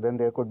approach, but then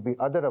there could be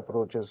other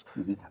approaches.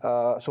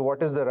 So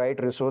what is the right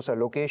resource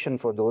allocation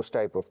for those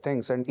type of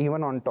things? And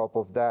even on top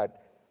of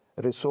that,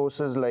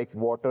 resources like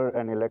water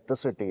and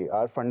electricity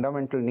are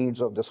fundamental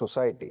needs of the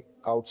society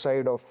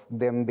outside of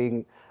them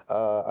being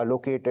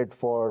allocated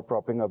for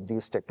propping up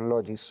these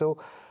technologies. So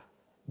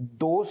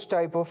those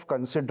type of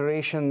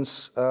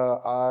considerations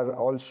are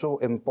also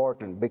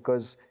important,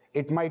 because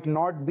it might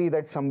not be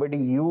that somebody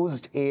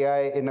used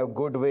AI in a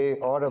good way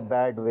or a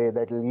bad way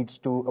that leads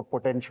to a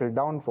potential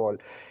downfall.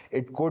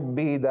 It could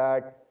be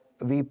that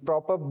we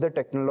prop up the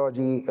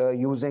technology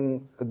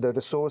using the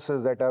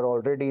resources that are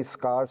already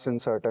scarce in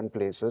certain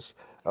places,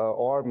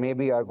 or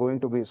maybe are going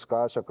to be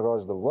scarce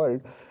across the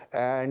world.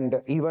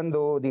 And even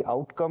though the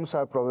outcomes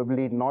are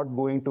probably not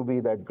going to be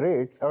that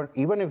great, or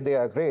even if they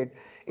are great,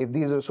 if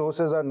these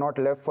resources are not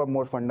left for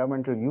more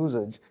fundamental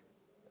usage,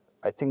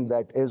 I think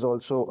that is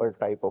also a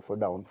type of a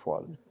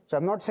downfall. So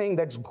I'm not saying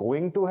that's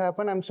going to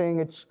happen. I'm saying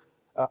it's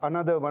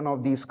another one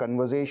of these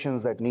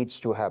conversations that needs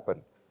to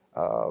happen,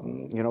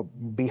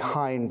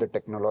 behind the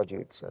technology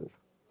itself.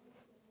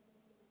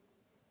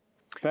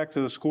 Back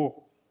to the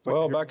school.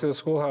 Well, back to the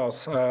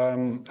schoolhouse.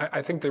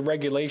 I think the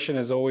regulation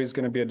is always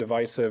going to be a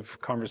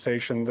divisive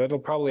conversation that'll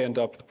probably end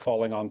up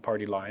falling on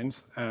party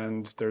lines.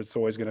 And there's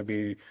always going to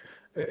be,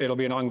 it'll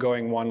be an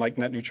ongoing one, like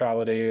net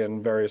neutrality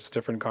and various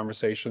different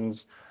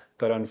conversations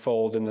that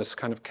unfold in this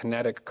kind of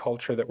kinetic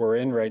culture that we're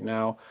in right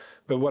now.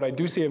 But what I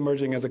do see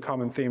emerging as a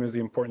common theme is the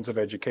importance of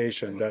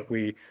education, that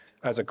we,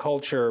 as a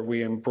culture,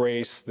 we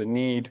embrace the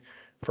need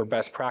for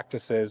best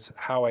practices,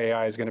 how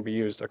AI is going to be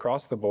used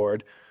across the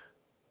board.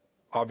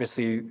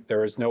 Obviously,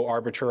 there is no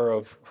arbiter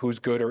of who's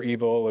good or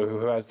evil or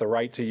who has the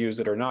right to use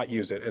it or not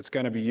use it. It's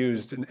going to be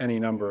used in any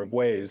number of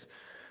ways.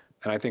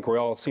 And I think we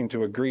all seem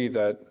to agree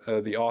that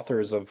the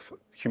authors of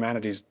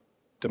humanity's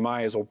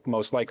demise will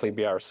most likely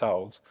be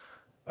ourselves,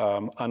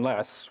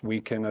 unless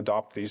we can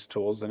adopt these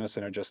tools in a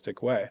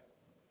synergistic way.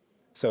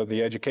 So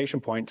the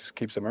education point just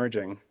keeps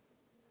emerging.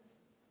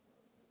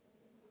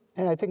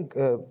 And I think,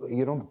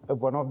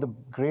 one of the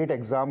great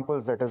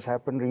examples that has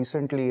happened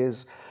recently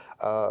is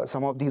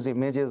some of these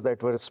images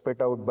that were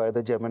spit out by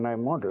the Gemini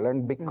model.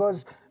 And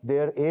because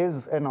there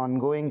is an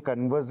ongoing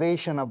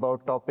conversation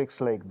about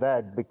topics like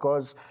that,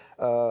 because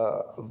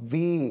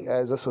we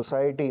as a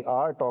society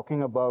are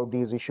talking about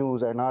these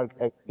issues and are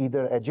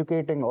either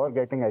educating or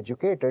getting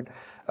educated,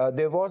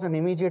 there was an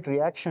immediate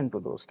reaction to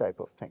those type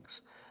of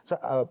things.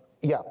 So,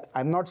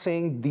 I'm not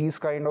saying these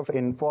kind of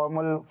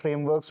informal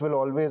frameworks will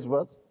always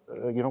work.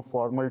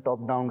 Formal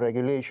top-down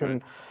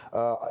regulation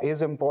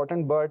is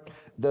important, but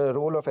the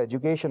role of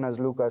education, as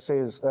Luca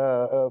says,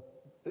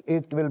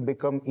 it will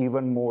become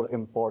even more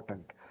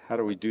important. How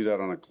do we do that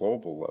on a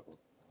global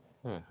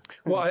level?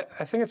 Well,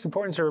 I think it's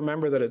important to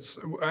remember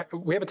that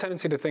we have a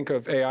tendency to think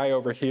of AI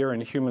over here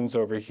and humans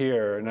over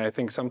here, and I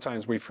think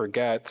sometimes we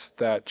forget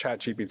that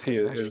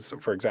ChatGPT is,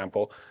 for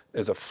example,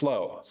 is a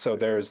flow. So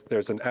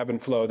there's an ebb and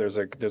flow. There's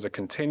a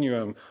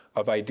continuum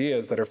of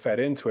ideas that are fed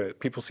into it.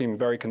 People seem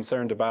very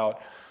concerned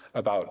about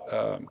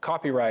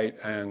copyright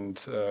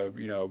and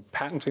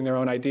patenting their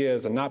own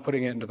ideas and not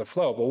putting it into the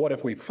flow. But what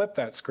if we flip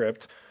that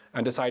script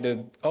and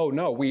decided, oh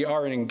no, we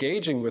are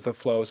engaging with the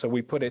flow, so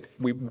we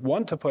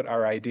want to put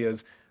our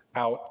ideas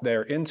out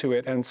there into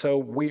it, and so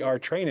we are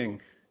training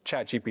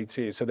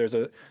ChatGPT.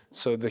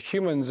 So the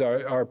humans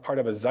are part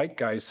of a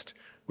zeitgeist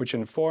which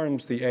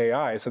informs the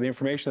AI. So the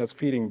information that's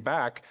feeding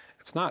back,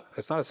 it's not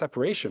a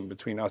separation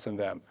between us and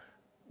them.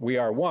 We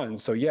are one.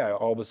 So yeah,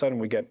 all of a sudden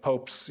we get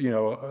popes,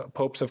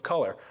 popes of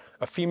color,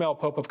 a female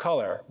pope of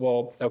color.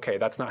 Well, okay,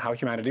 that's not how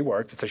humanity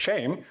works. It's a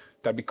shame.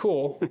 That'd be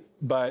cool,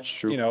 but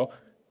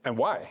and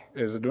why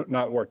is it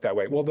not work that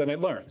way? Well, then it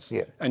learns.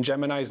 Yeah. And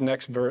Gemini's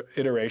next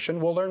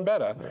iteration will learn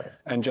better. Right.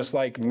 And just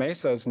like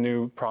Mesa's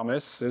new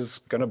promise is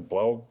going to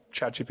blow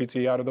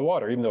ChatGPT out of the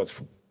water, even though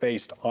it's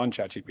based on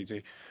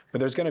ChatGPT. But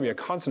there's going to be a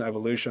constant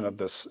evolution of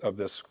this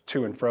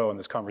to and fro in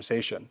this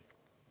conversation.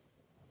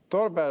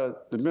 Thought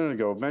about it a minute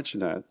ago,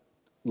 mentioned that.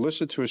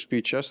 Listened to a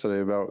speech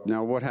yesterday about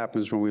now what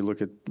happens when we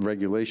look at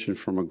regulation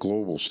from a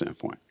global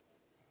standpoint.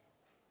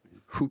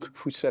 Who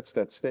sets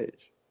that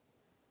stage?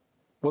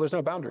 Well, there's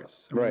no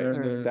boundaries.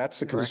 Right. That's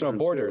the concern. There's no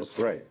borders.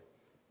 Too. Right.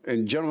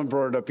 And gentleman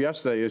brought it up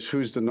yesterday is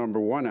who's the number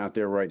one out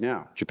there right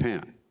now?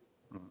 Japan.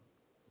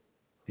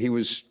 It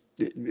was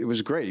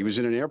great. He was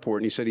in an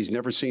airport and he said he's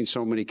never seen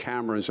so many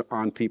cameras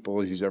on people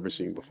as he's ever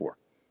seen before.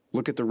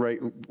 Look at the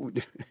rate.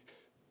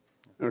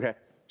 Okay.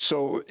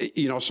 So,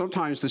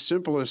 sometimes the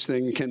simplest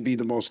thing can be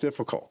the most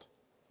difficult.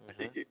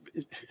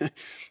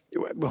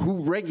 Mm-hmm.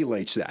 Who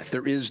regulates that?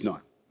 There is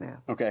none. Yeah.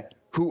 Okay.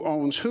 Who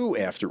owns who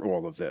after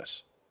all of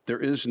this? There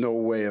is no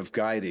way of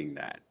guiding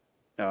that.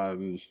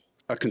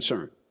 A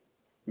concern,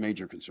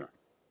 major concern.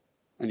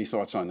 Any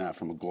thoughts on that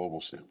from a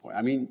global standpoint?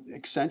 I mean,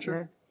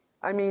 Accenture?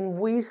 Yeah. I mean,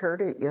 we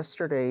heard it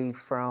yesterday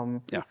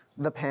from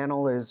the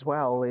panel as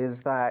well,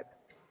 is that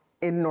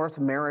in North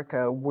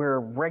America, we're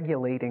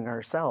regulating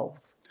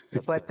ourselves,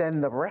 but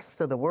then the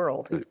rest of the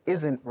world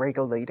isn't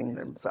regulating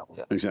themselves.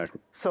 Yeah. Exactly.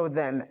 So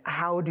then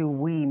how do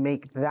we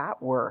make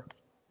that work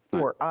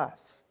for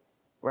us?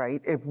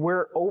 Right? If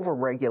we're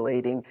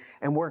over-regulating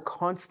and we're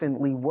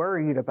constantly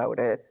worried about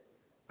it,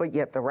 but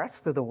yet the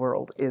rest of the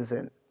world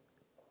isn't,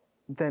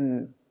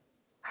 then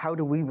How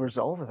do we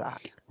resolve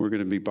that? We're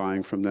going to be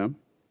buying from them.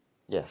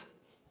 Yeah.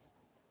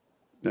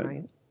 That-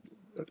 Right?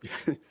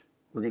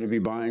 We're going to be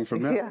buying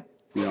from them. Yeah.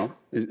 You know,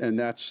 and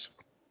that's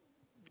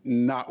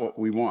not what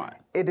we want,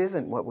 It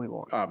isn't what we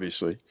want.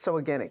 obviously. So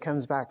again, it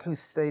comes back, who's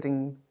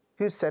setting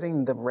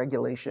the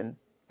regulation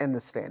and the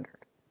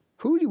standard?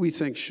 Who do we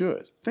think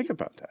should? Think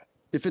about that.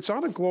 If it's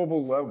on a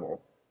global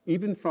level,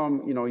 even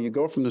from, you know, you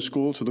go from the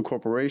school to the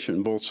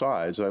corporation, both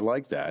sides, I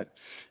like that,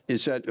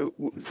 is that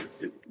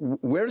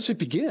where does it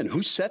begin?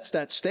 Who sets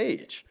that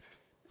stage?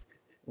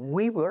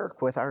 We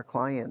work with our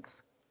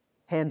clients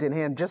hand in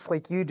hand, just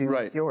like you do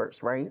Right. with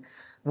yours, right?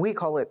 We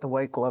call it the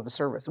white glove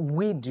service.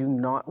 We do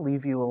not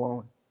leave you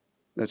alone.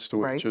 That's the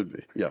way it Right. should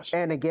be, yes.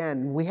 And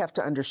again, we have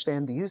to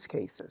understand the use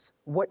cases.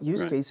 What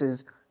use Right.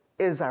 cases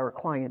is our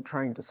client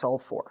trying to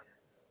solve for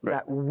Right.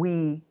 that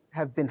we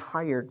have been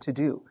hired to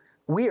do?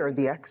 We are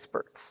the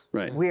experts.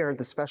 Right. We are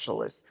the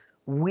specialists.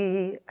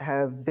 We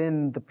have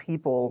been the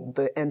people,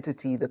 the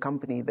entity, the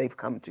company they've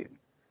come to.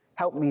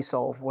 Help me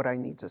solve what I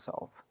need to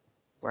solve,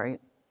 right?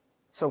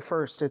 So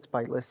first, it's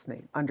by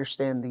listening,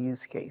 understand the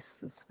use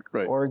cases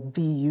Right. or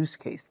the use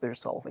case they're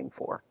solving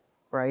for,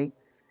 right?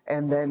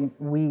 And then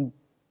we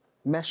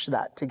mesh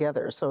that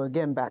together. So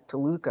again, back to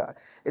Luca,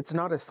 it's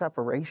not a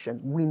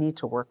separation. We need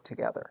to work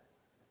together.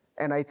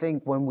 And I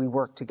think when we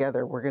work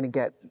together,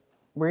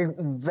 we're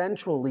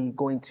eventually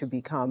going to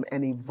become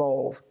and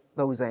evolve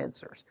those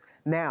answers.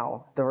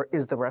 Now,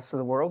 is the rest of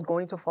the world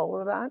going to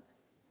follow that?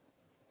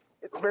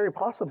 It's very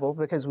possible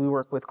because we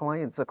work with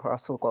clients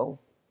across the globe.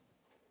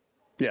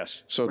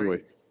 Yes, so do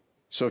we.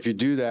 So if you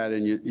do that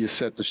and you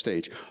set the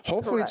stage,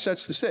 hopefully Correct. it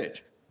sets the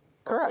stage.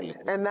 Correct.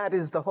 And that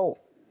is the hope,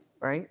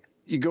 right?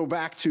 You go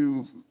back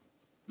to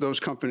those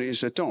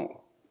companies that don't.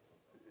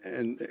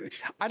 And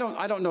I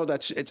don't know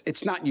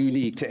it's not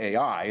unique to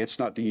AI. It's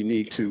not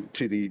unique to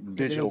the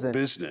digital isn't.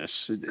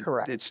 business.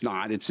 Correct. It's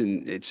not. It's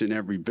in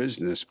every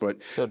business. But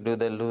So do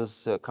they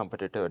lose a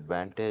competitive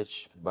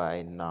advantage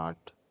by not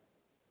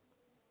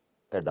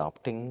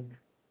adopting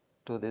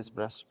to these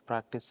best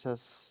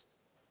practices?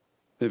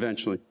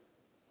 eventually,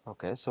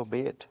 Okay, so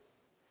be it.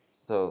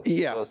 So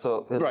Yeah,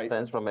 so in right. a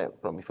sense, from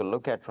if you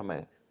look at from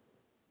a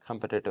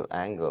competitive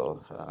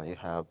angle, you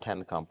have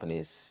 10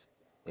 companies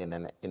in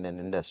an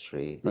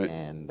industry, Right.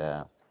 and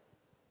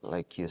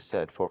like you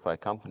said, 4 or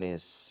 5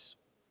 companies,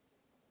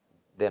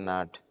 they're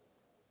not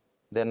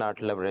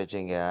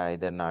leveraging AI,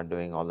 they're not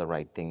doing all the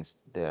right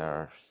things.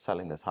 They're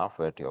selling the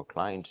software to your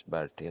clients,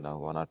 but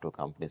 1 or 2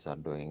 companies are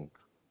doing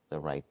the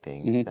right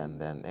things, Mm-hmm.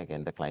 and then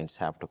again the clients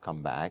have to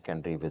come back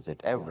and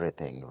revisit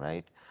everything,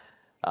 right?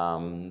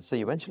 So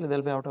eventually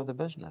they'll be out of the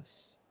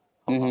business.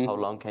 Mm-hmm. How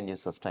long can you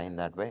sustain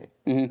that way?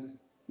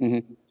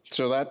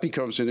 So that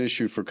becomes an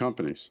issue for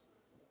companies.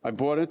 I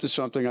bought into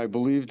something, I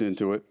believed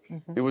into it.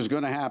 It was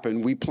going to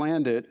happen. We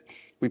planned it.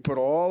 We put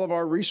all of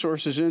our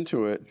resources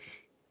into it,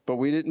 but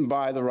we didn't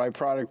buy the right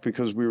product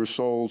because we were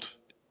sold,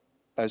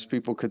 as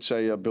people could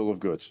say, a bill of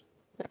goods.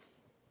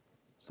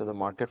 So the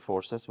market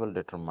forces will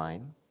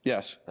determine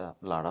Yes, a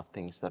lot of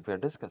things that we're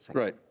discussing.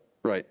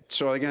 right.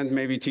 So again,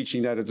 maybe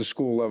teaching that at the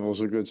school level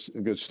is a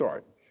good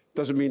start.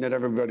 Doesn't mean that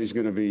everybody's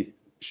going to be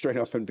straight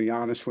up and be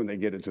honest when they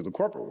get into the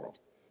corporate world,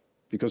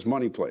 because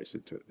money plays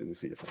in the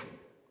theater.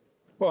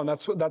 Well, and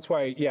that's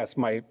why, yes,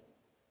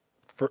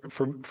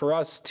 for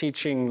us,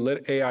 teaching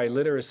AI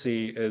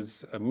literacy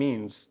is a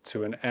means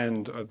to an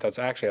end that's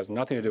actually has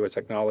nothing to do with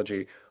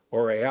technology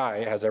or AI.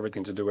 It has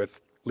everything to do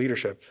with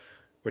leadership,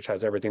 which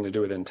has everything to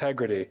do with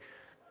integrity.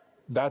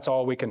 That's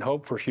all we can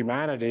hope for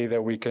humanity,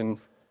 that we can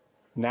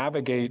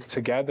navigate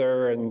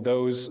together, and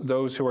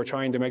those who are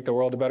trying to make the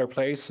world a better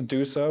place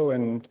do so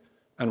and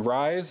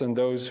rise, and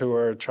those who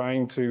are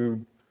trying to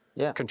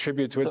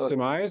contribute to its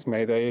demise,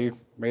 may they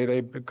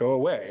go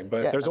away.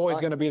 But there's always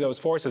going to be those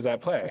forces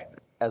at play.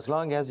 As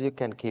long as you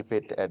can keep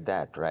it at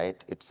that, right?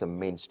 It's a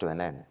means to an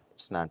end.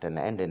 It's not an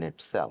end in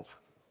itself.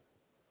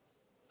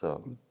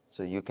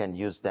 So you can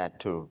use that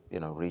to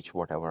reach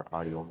whatever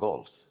are your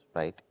goals,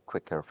 right?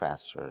 Quicker,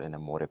 faster, in a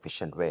more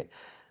efficient way.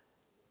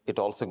 It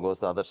also goes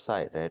the other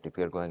side, right? If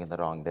you're going in the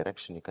wrong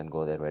direction, you can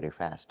go there very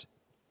fast.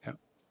 Yeah.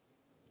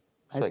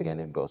 So again,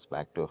 it goes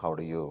back to how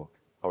do you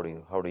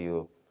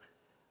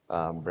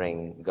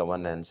bring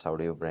governance? How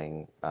do you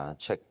bring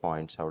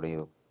checkpoints? How do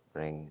you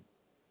bring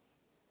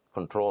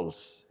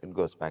controls? It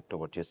goes back to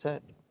what you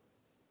said.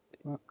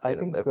 I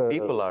think The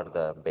people are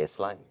the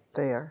baseline.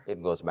 They are.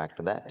 It goes back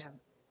to that.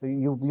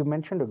 you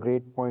mentioned a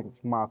great point,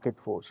 market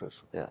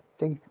forces. Yeah. I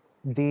think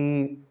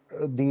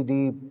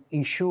the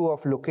issue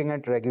of looking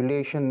at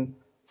regulation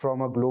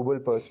from a global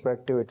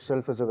perspective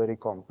itself is a very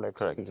complex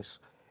Correct. piece.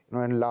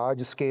 And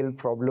large scale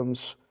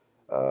problems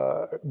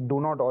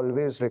do not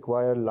always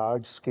require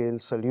large scale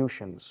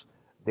solutions.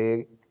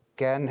 They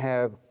can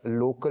have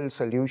local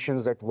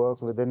solutions that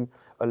work within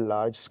a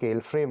large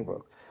scale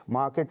framework.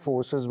 Market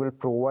forces will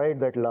provide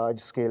that large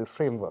scale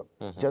framework,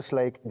 just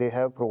like they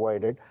have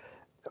provided,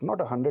 not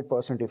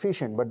 100%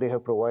 efficient, but they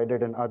have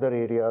provided in other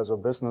areas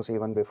of business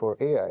even before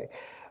AI.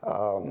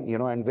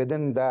 And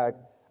within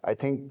that, I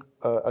think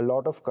a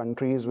lot of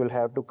countries will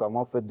have to come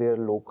up with their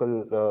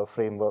local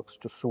frameworks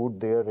to suit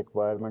their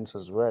requirements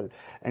as well.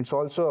 And it's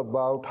also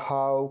about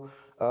how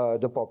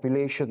the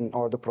population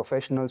or the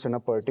professionals in a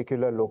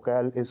particular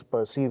locale is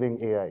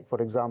perceiving AI.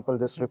 For example,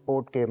 this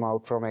report came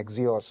out from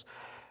Axios,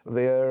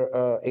 where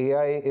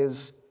AI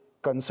is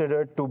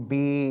considered to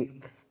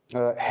be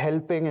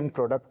helping in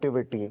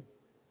productivity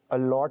a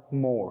lot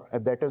more,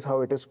 and that is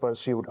how it is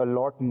perceived, a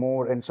lot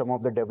more in some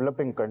of the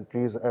developing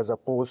countries as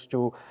opposed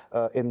to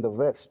in the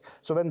West.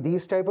 So when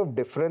these type of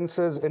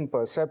differences in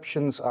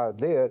perceptions are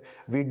there,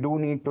 we do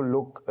need to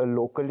look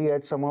locally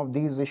at some of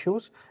these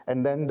issues,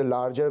 and then the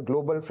larger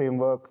global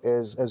framework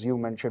is, as you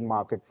mentioned,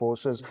 market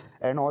forces,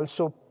 and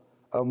also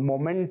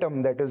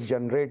momentum that is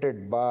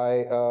generated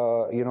by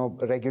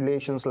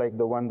regulations like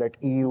the one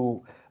that EU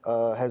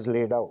has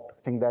laid out.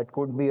 I think that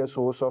could be a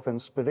source of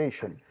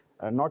inspiration.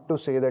 Not to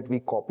say that we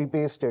copy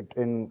paste it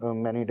in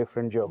many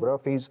different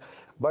geographies,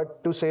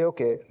 but to say,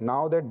 okay,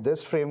 now that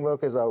this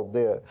framework is out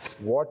there,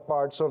 what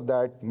parts of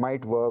that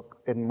might work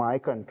in my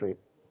country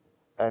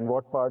and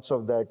what parts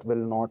of that will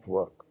not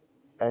work?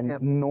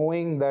 And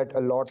knowing that a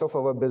lot of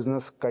our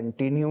business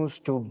continues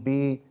to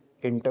be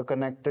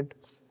interconnected,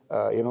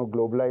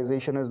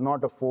 globalization is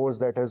not a force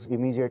that has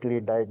immediately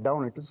died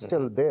down. It is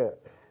still there.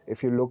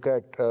 If you look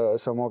at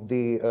some of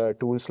the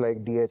tools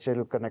like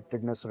DHL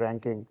connectedness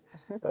ranking,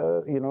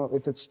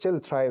 it's still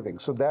thriving.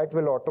 So that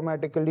will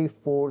automatically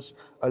force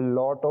a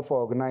lot of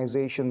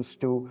organizations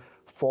to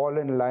fall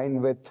in line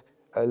with,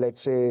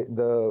 let's say,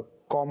 the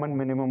common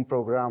minimum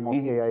program of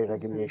AI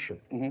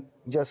regulation.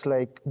 Just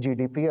like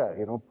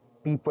GDPR,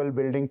 people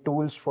building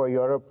tools for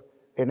Europe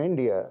in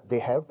India, they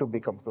have to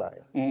be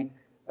compliant.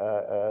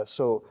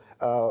 So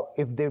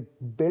if they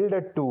build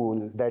a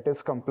tool that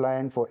is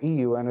compliant for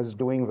EU and is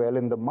doing well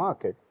in the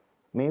market,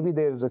 maybe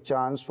there is a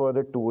chance for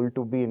the tool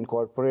to be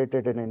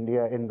incorporated in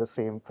India in the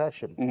same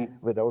fashion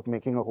without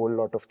making a whole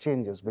lot of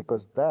changes,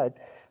 because that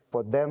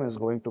for them is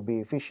going to be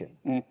efficient.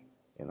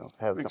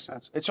 Makes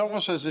sense. It's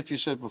almost as if you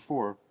said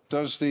before,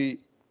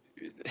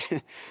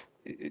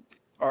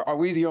 are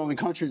we the only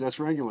country that's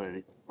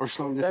regulating or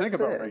starting to think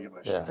about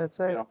regulation? Yeah. That's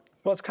it.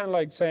 Well, it's kind of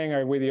like saying,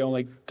 are we the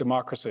only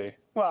democracy?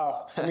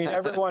 Well, I mean,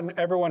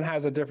 everyone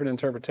has a different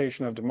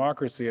interpretation of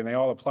democracy, and they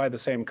all apply the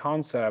same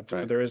concept,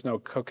 but there is no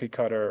cookie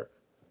cutter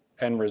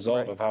end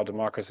result of how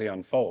democracy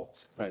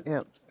unfolds. Right.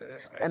 Yeah.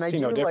 And I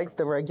do like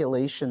the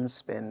regulation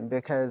spin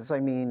because, I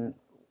mean,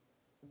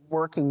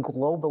 working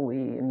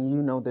globally, and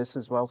you know this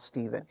as well,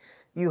 Stephen,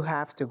 you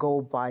have to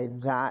go by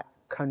that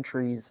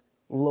country's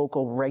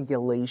local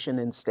regulation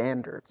and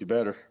standards. You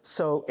better.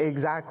 So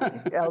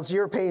exactly, else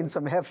you're paying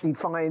some hefty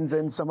fines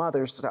and some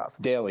other stuff.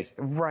 Daily.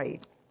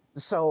 Right.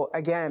 So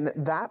again,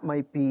 that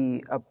might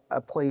be a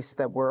place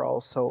that we're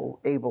also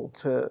able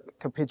to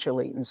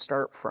capitulate and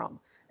start from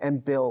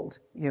and build,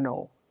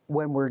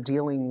 when we're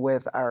dealing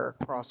with our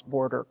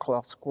cross-border,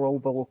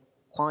 cross-global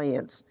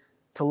clients,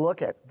 to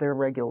look at their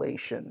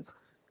regulations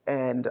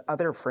and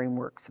other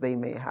frameworks they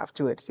may have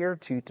to adhere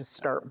to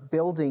start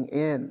building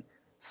in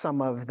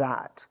some of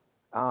that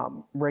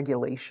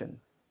regulation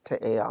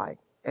to AI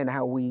and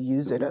how we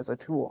use it as a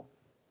tool.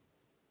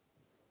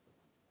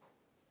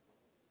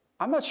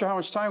 I'm not sure how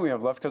much time we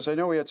have left because I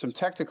know we had some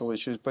technical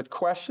issues, but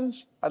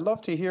questions? I'd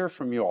love to hear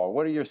from you all.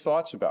 What are your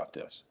thoughts about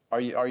this?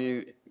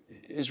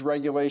 Is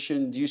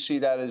regulation, do you see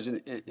that as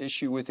an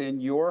issue within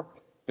your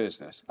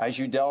business as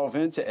you delve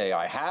into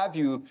AI? Have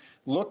you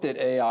looked at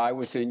AI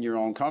within your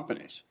own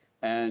companies?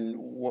 And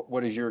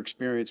what has your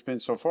experience been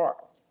so far?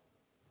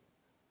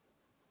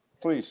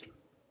 Please. Do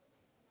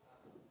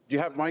you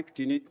have mic?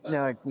 Do you need?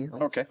 No.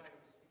 Okay.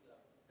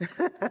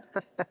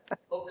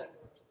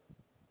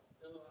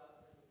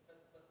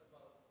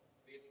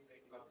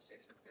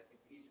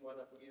 One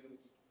of you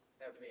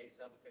have made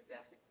some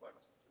fantastic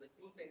points. So the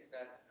two things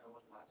that I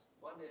want to ask.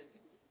 One is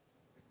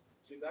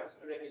with regards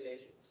to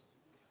regulations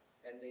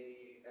and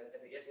the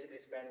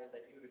yesterday's panel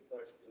that you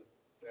referred to,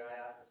 where I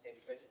asked the same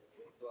question.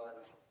 It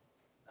was,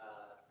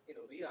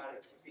 we are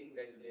seeing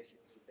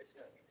regulations in this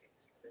kind of things.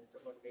 And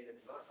someone made a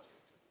remark.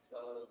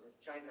 So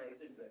China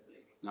isn't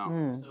regulating. No.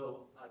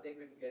 So I think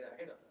we can get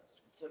ahead of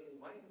us. So in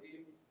my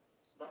view,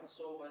 it's not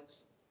so much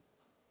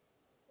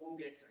who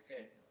gets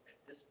ahead at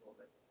this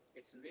moment.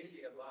 It's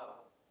really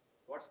about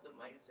what's the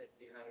mindset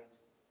behind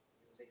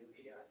using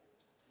AI.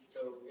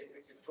 So if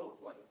it's a growth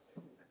mindset,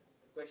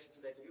 the question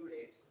that you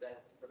raised,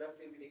 that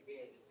productivity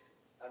gains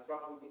are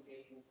probably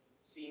being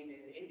seen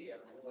in India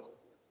more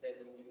than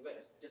in the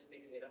US, just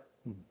picking it up.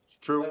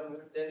 It's true.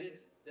 But there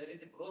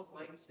is a growth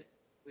mindset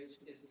which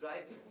is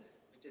driving,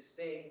 which is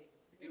saying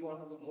we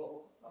want to do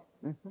more.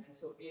 And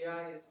so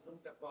AI is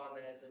looked upon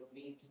as a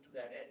means to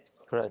that end.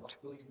 Correct.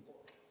 Doing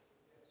more.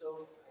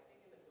 So I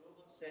think in a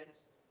global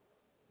sense,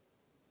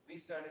 we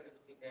started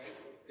looking at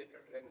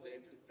different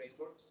regulatory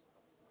frameworks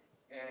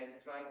and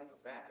trying to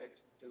map it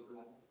to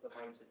the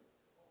mindset.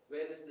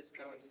 Where is this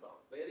coming from?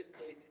 Where is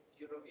the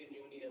European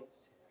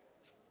Union's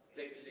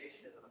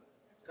regulation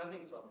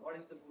coming from? What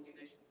is the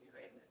motivation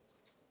behind it?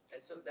 And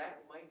so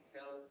that might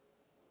help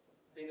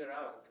figure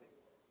out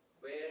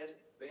where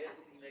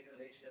these regulations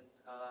regulations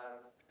are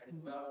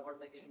and what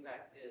the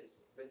impact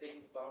is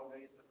within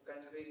boundaries of the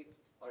country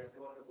or if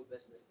you want to do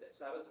business there.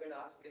 So I was going to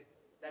ask if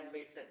that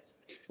made sense.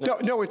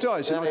 No, it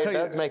does. And No, I'll it tell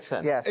does you, make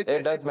sense. Yes.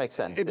 It does make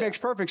sense. it makes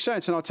perfect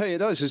sense. And I'll tell you it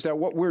does, is that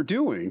what we're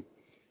doing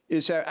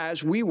is that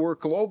as we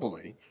work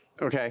globally,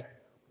 okay,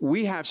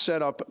 we have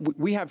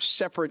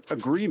separate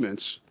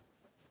agreements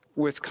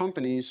with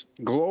companies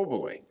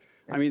globally.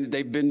 I mean,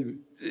 they've been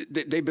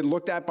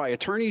looked at by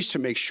attorneys to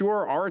make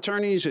sure our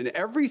attorneys and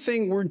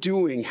everything we're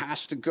doing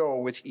has to go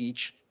with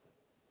each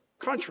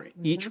country,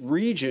 each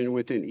region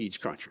within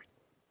each country.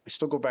 I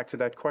still go back to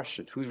that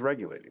question: who's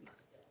regulating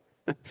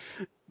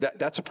that?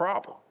 That's a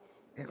problem.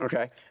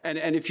 Okay,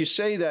 and if you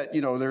say that,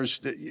 you know,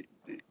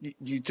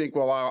 you think,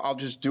 well, I'll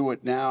just do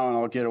it now and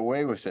I'll get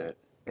away with it.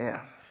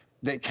 Yeah.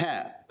 They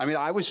can. I mean,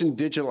 I was in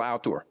digital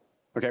outdoor.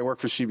 Okay, I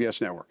worked for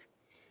CBS Network.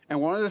 And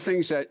one of the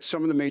things that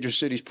some of the major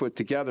cities put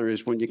together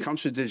is when it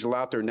comes to digital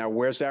outdoor, now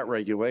where's that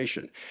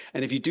regulation?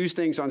 And if you do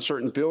things on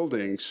certain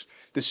buildings,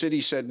 the city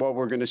said, well,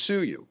 we're going to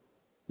sue you.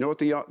 You know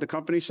what the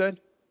company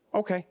said?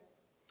 Okay.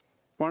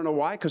 Want to know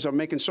why? Because I'm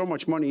making so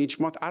much money each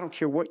month. I don't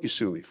care what you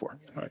sue me for.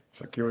 Right,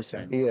 it's like you were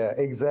saying. Yeah,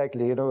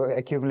 exactly. You know,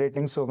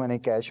 accumulating so many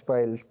cash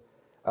piles.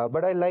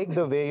 But I like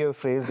the way you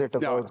phrased it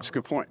No, about it's a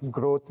good point.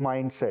 growth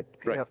mindset.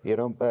 Right. Yep. You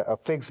know, a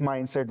fixed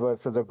mindset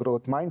versus a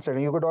growth mindset.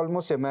 And you could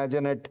almost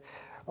imagine it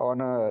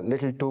on a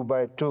little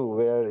 2x2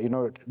 where, you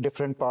know,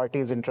 different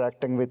parties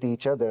interacting with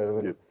each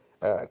other. Yep.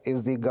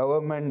 Is the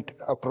government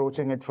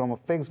approaching it from a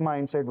fixed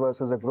mindset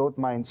versus a growth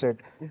mindset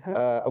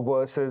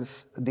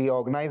versus the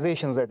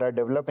organizations that are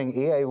developing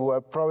AI who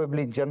are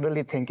probably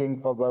generally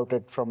thinking about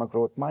it from a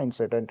growth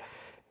mindset? And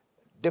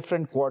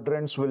different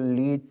quadrants will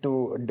lead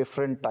to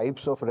different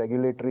types of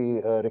regulatory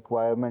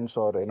requirements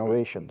or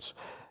innovations.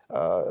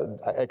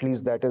 At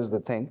least that is the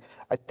thing.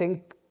 I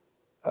think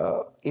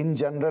in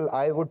general,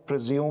 I would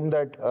presume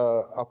that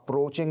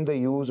approaching the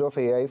use of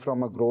AI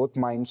from a growth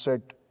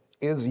mindset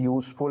is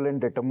useful in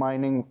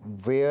determining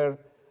where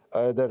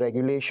the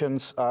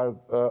regulations are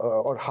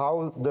or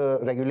how the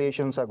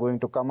regulations are going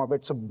to come up.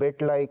 It's a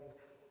bit like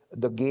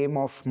the game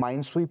of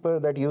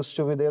Minesweeper that used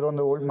to be there on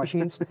the old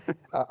machines.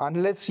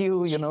 Unless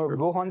you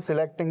go on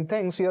selecting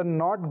things, you're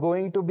not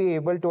going to be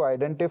able to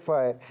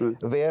identify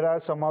where are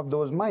some of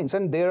those mines.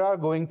 And there are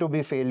going to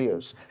be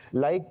failures,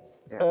 like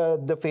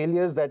the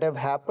failures that have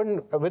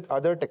happened with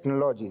other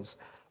technologies.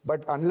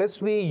 But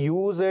unless we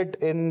use it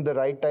in the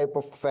right type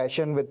of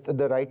fashion with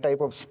the right type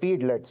of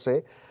speed, let's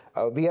say,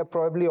 we are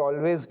probably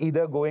always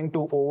either going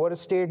to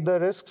overstate the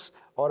risks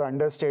or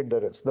understate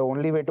the risks. The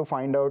only way to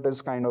find out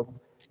is kind of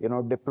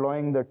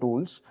deploying the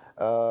tools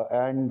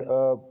and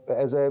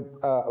as I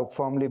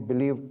firmly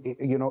believe,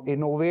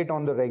 innovate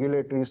on the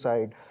regulatory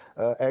side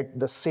at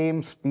the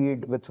same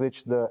speed with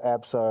which the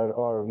apps are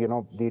or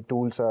the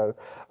tools are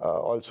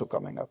also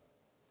coming up.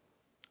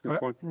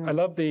 I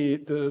love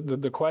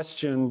the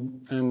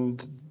question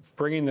and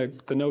bringing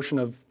the notion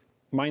of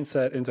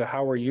mindset into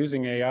how we're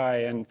using AI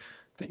and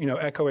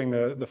echoing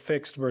the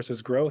fixed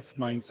versus growth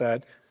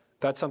mindset.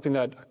 That's something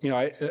that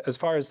as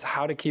far as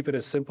how to keep it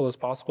as simple as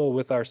possible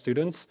with our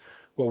students,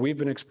 what we've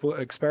been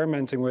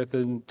experimenting with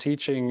in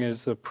teaching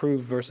is the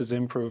prove versus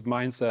improve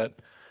mindset.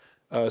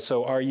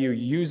 So are you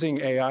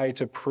using AI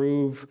to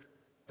prove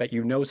that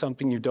you know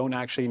something you don't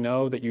actually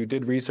know, that you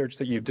did research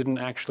that you didn't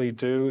actually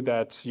do,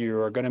 that you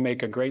are going to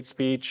make a great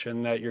speech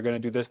and that you're going to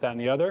do this, that,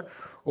 and the other?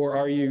 Or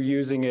are you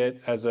using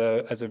it as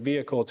a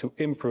vehicle to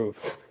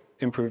improve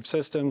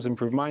systems,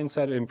 improve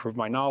mindset, improve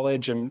my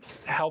knowledge, and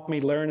help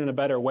me learn in a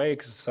better way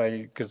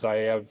because I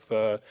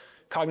have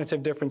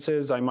cognitive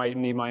differences. I might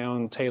need my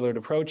own tailored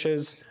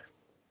approaches.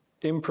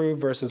 Improve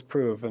versus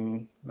prove,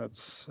 and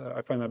that's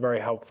I find that very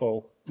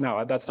helpful.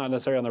 Now, that's not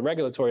necessarily on the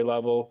regulatory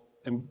level.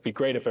 It'd be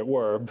great if it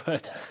were,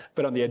 but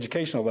on the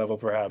educational level,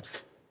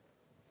 perhaps.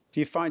 Do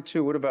you find,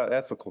 too, what about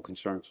ethical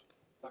concerns?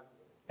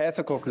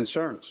 Ethical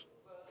concerns.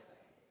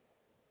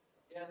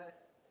 Yeah,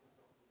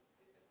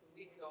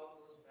 we all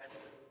goes back to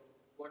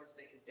what is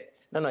the intent.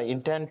 No,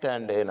 intent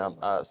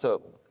and,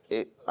 so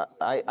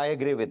I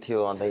agree with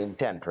you on the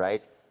intent,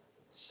 right?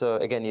 So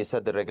again, you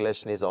said the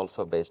regulation is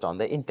also based on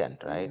the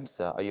intent, right?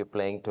 So are you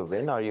playing to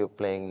win or are you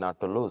playing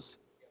not to lose?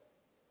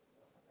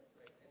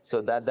 So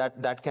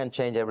that can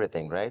change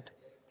everything, right?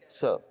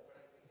 So,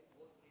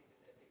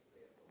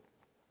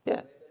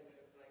 yeah.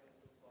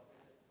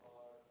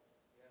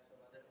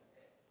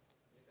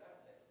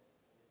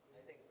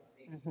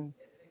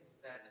 Ethics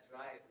that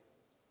drive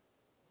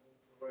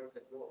towards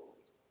a goal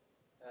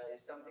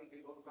is something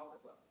we don't talk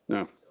about.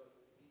 No. So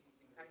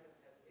you kind of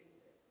have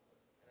intent,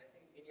 and I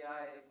think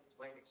AI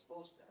might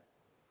expose that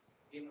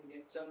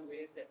in some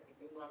ways that we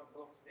do not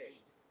know today.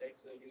 Right?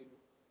 So we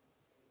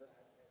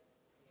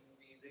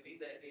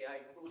release an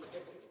AI tool,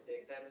 the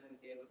exams in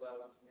came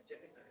about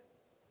Gemini.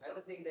 I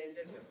don't think the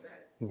intent was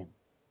bad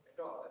at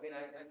all. I mean,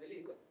 I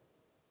believe it,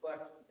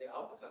 but the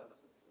outcome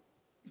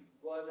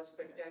was a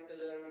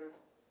spectacular,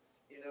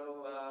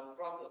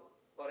 problem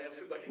for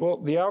everybody? Well,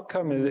 the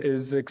outcome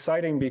is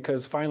exciting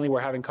because finally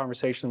we're having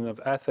conversation of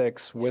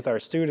ethics with our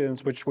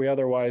students, which we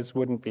otherwise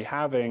wouldn't be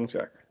having.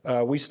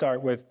 We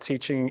start with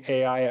teaching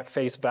AI at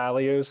face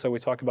value. So we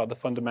talk about the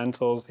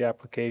fundamentals, the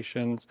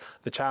applications,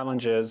 the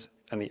challenges,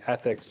 and the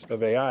ethics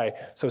of AI.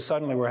 So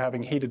suddenly we're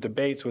having heated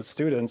debates with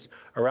students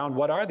around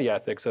what are the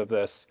ethics of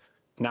this.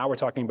 Now we're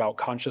talking about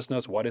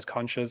consciousness. What is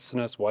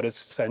consciousness? What is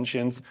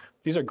sentience?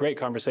 These are great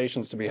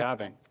conversations to be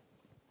having.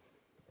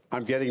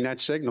 I'm getting that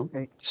signal.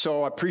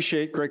 So I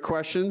appreciate great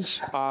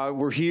questions.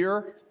 We're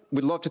here.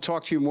 We'd love to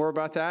talk to you more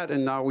about that.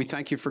 And we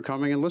thank you for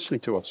coming and listening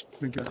to us.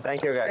 Thank you.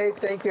 Thank you, guys. Hey,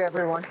 thank you,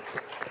 everyone.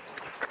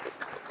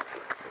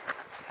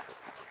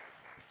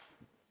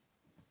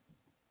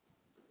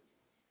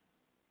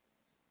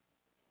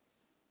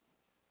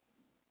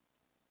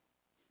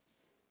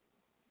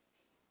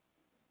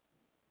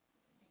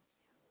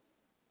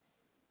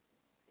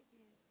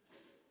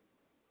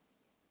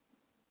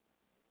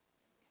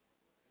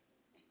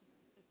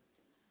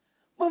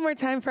 One more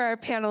time for our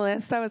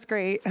panelists. That was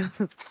great.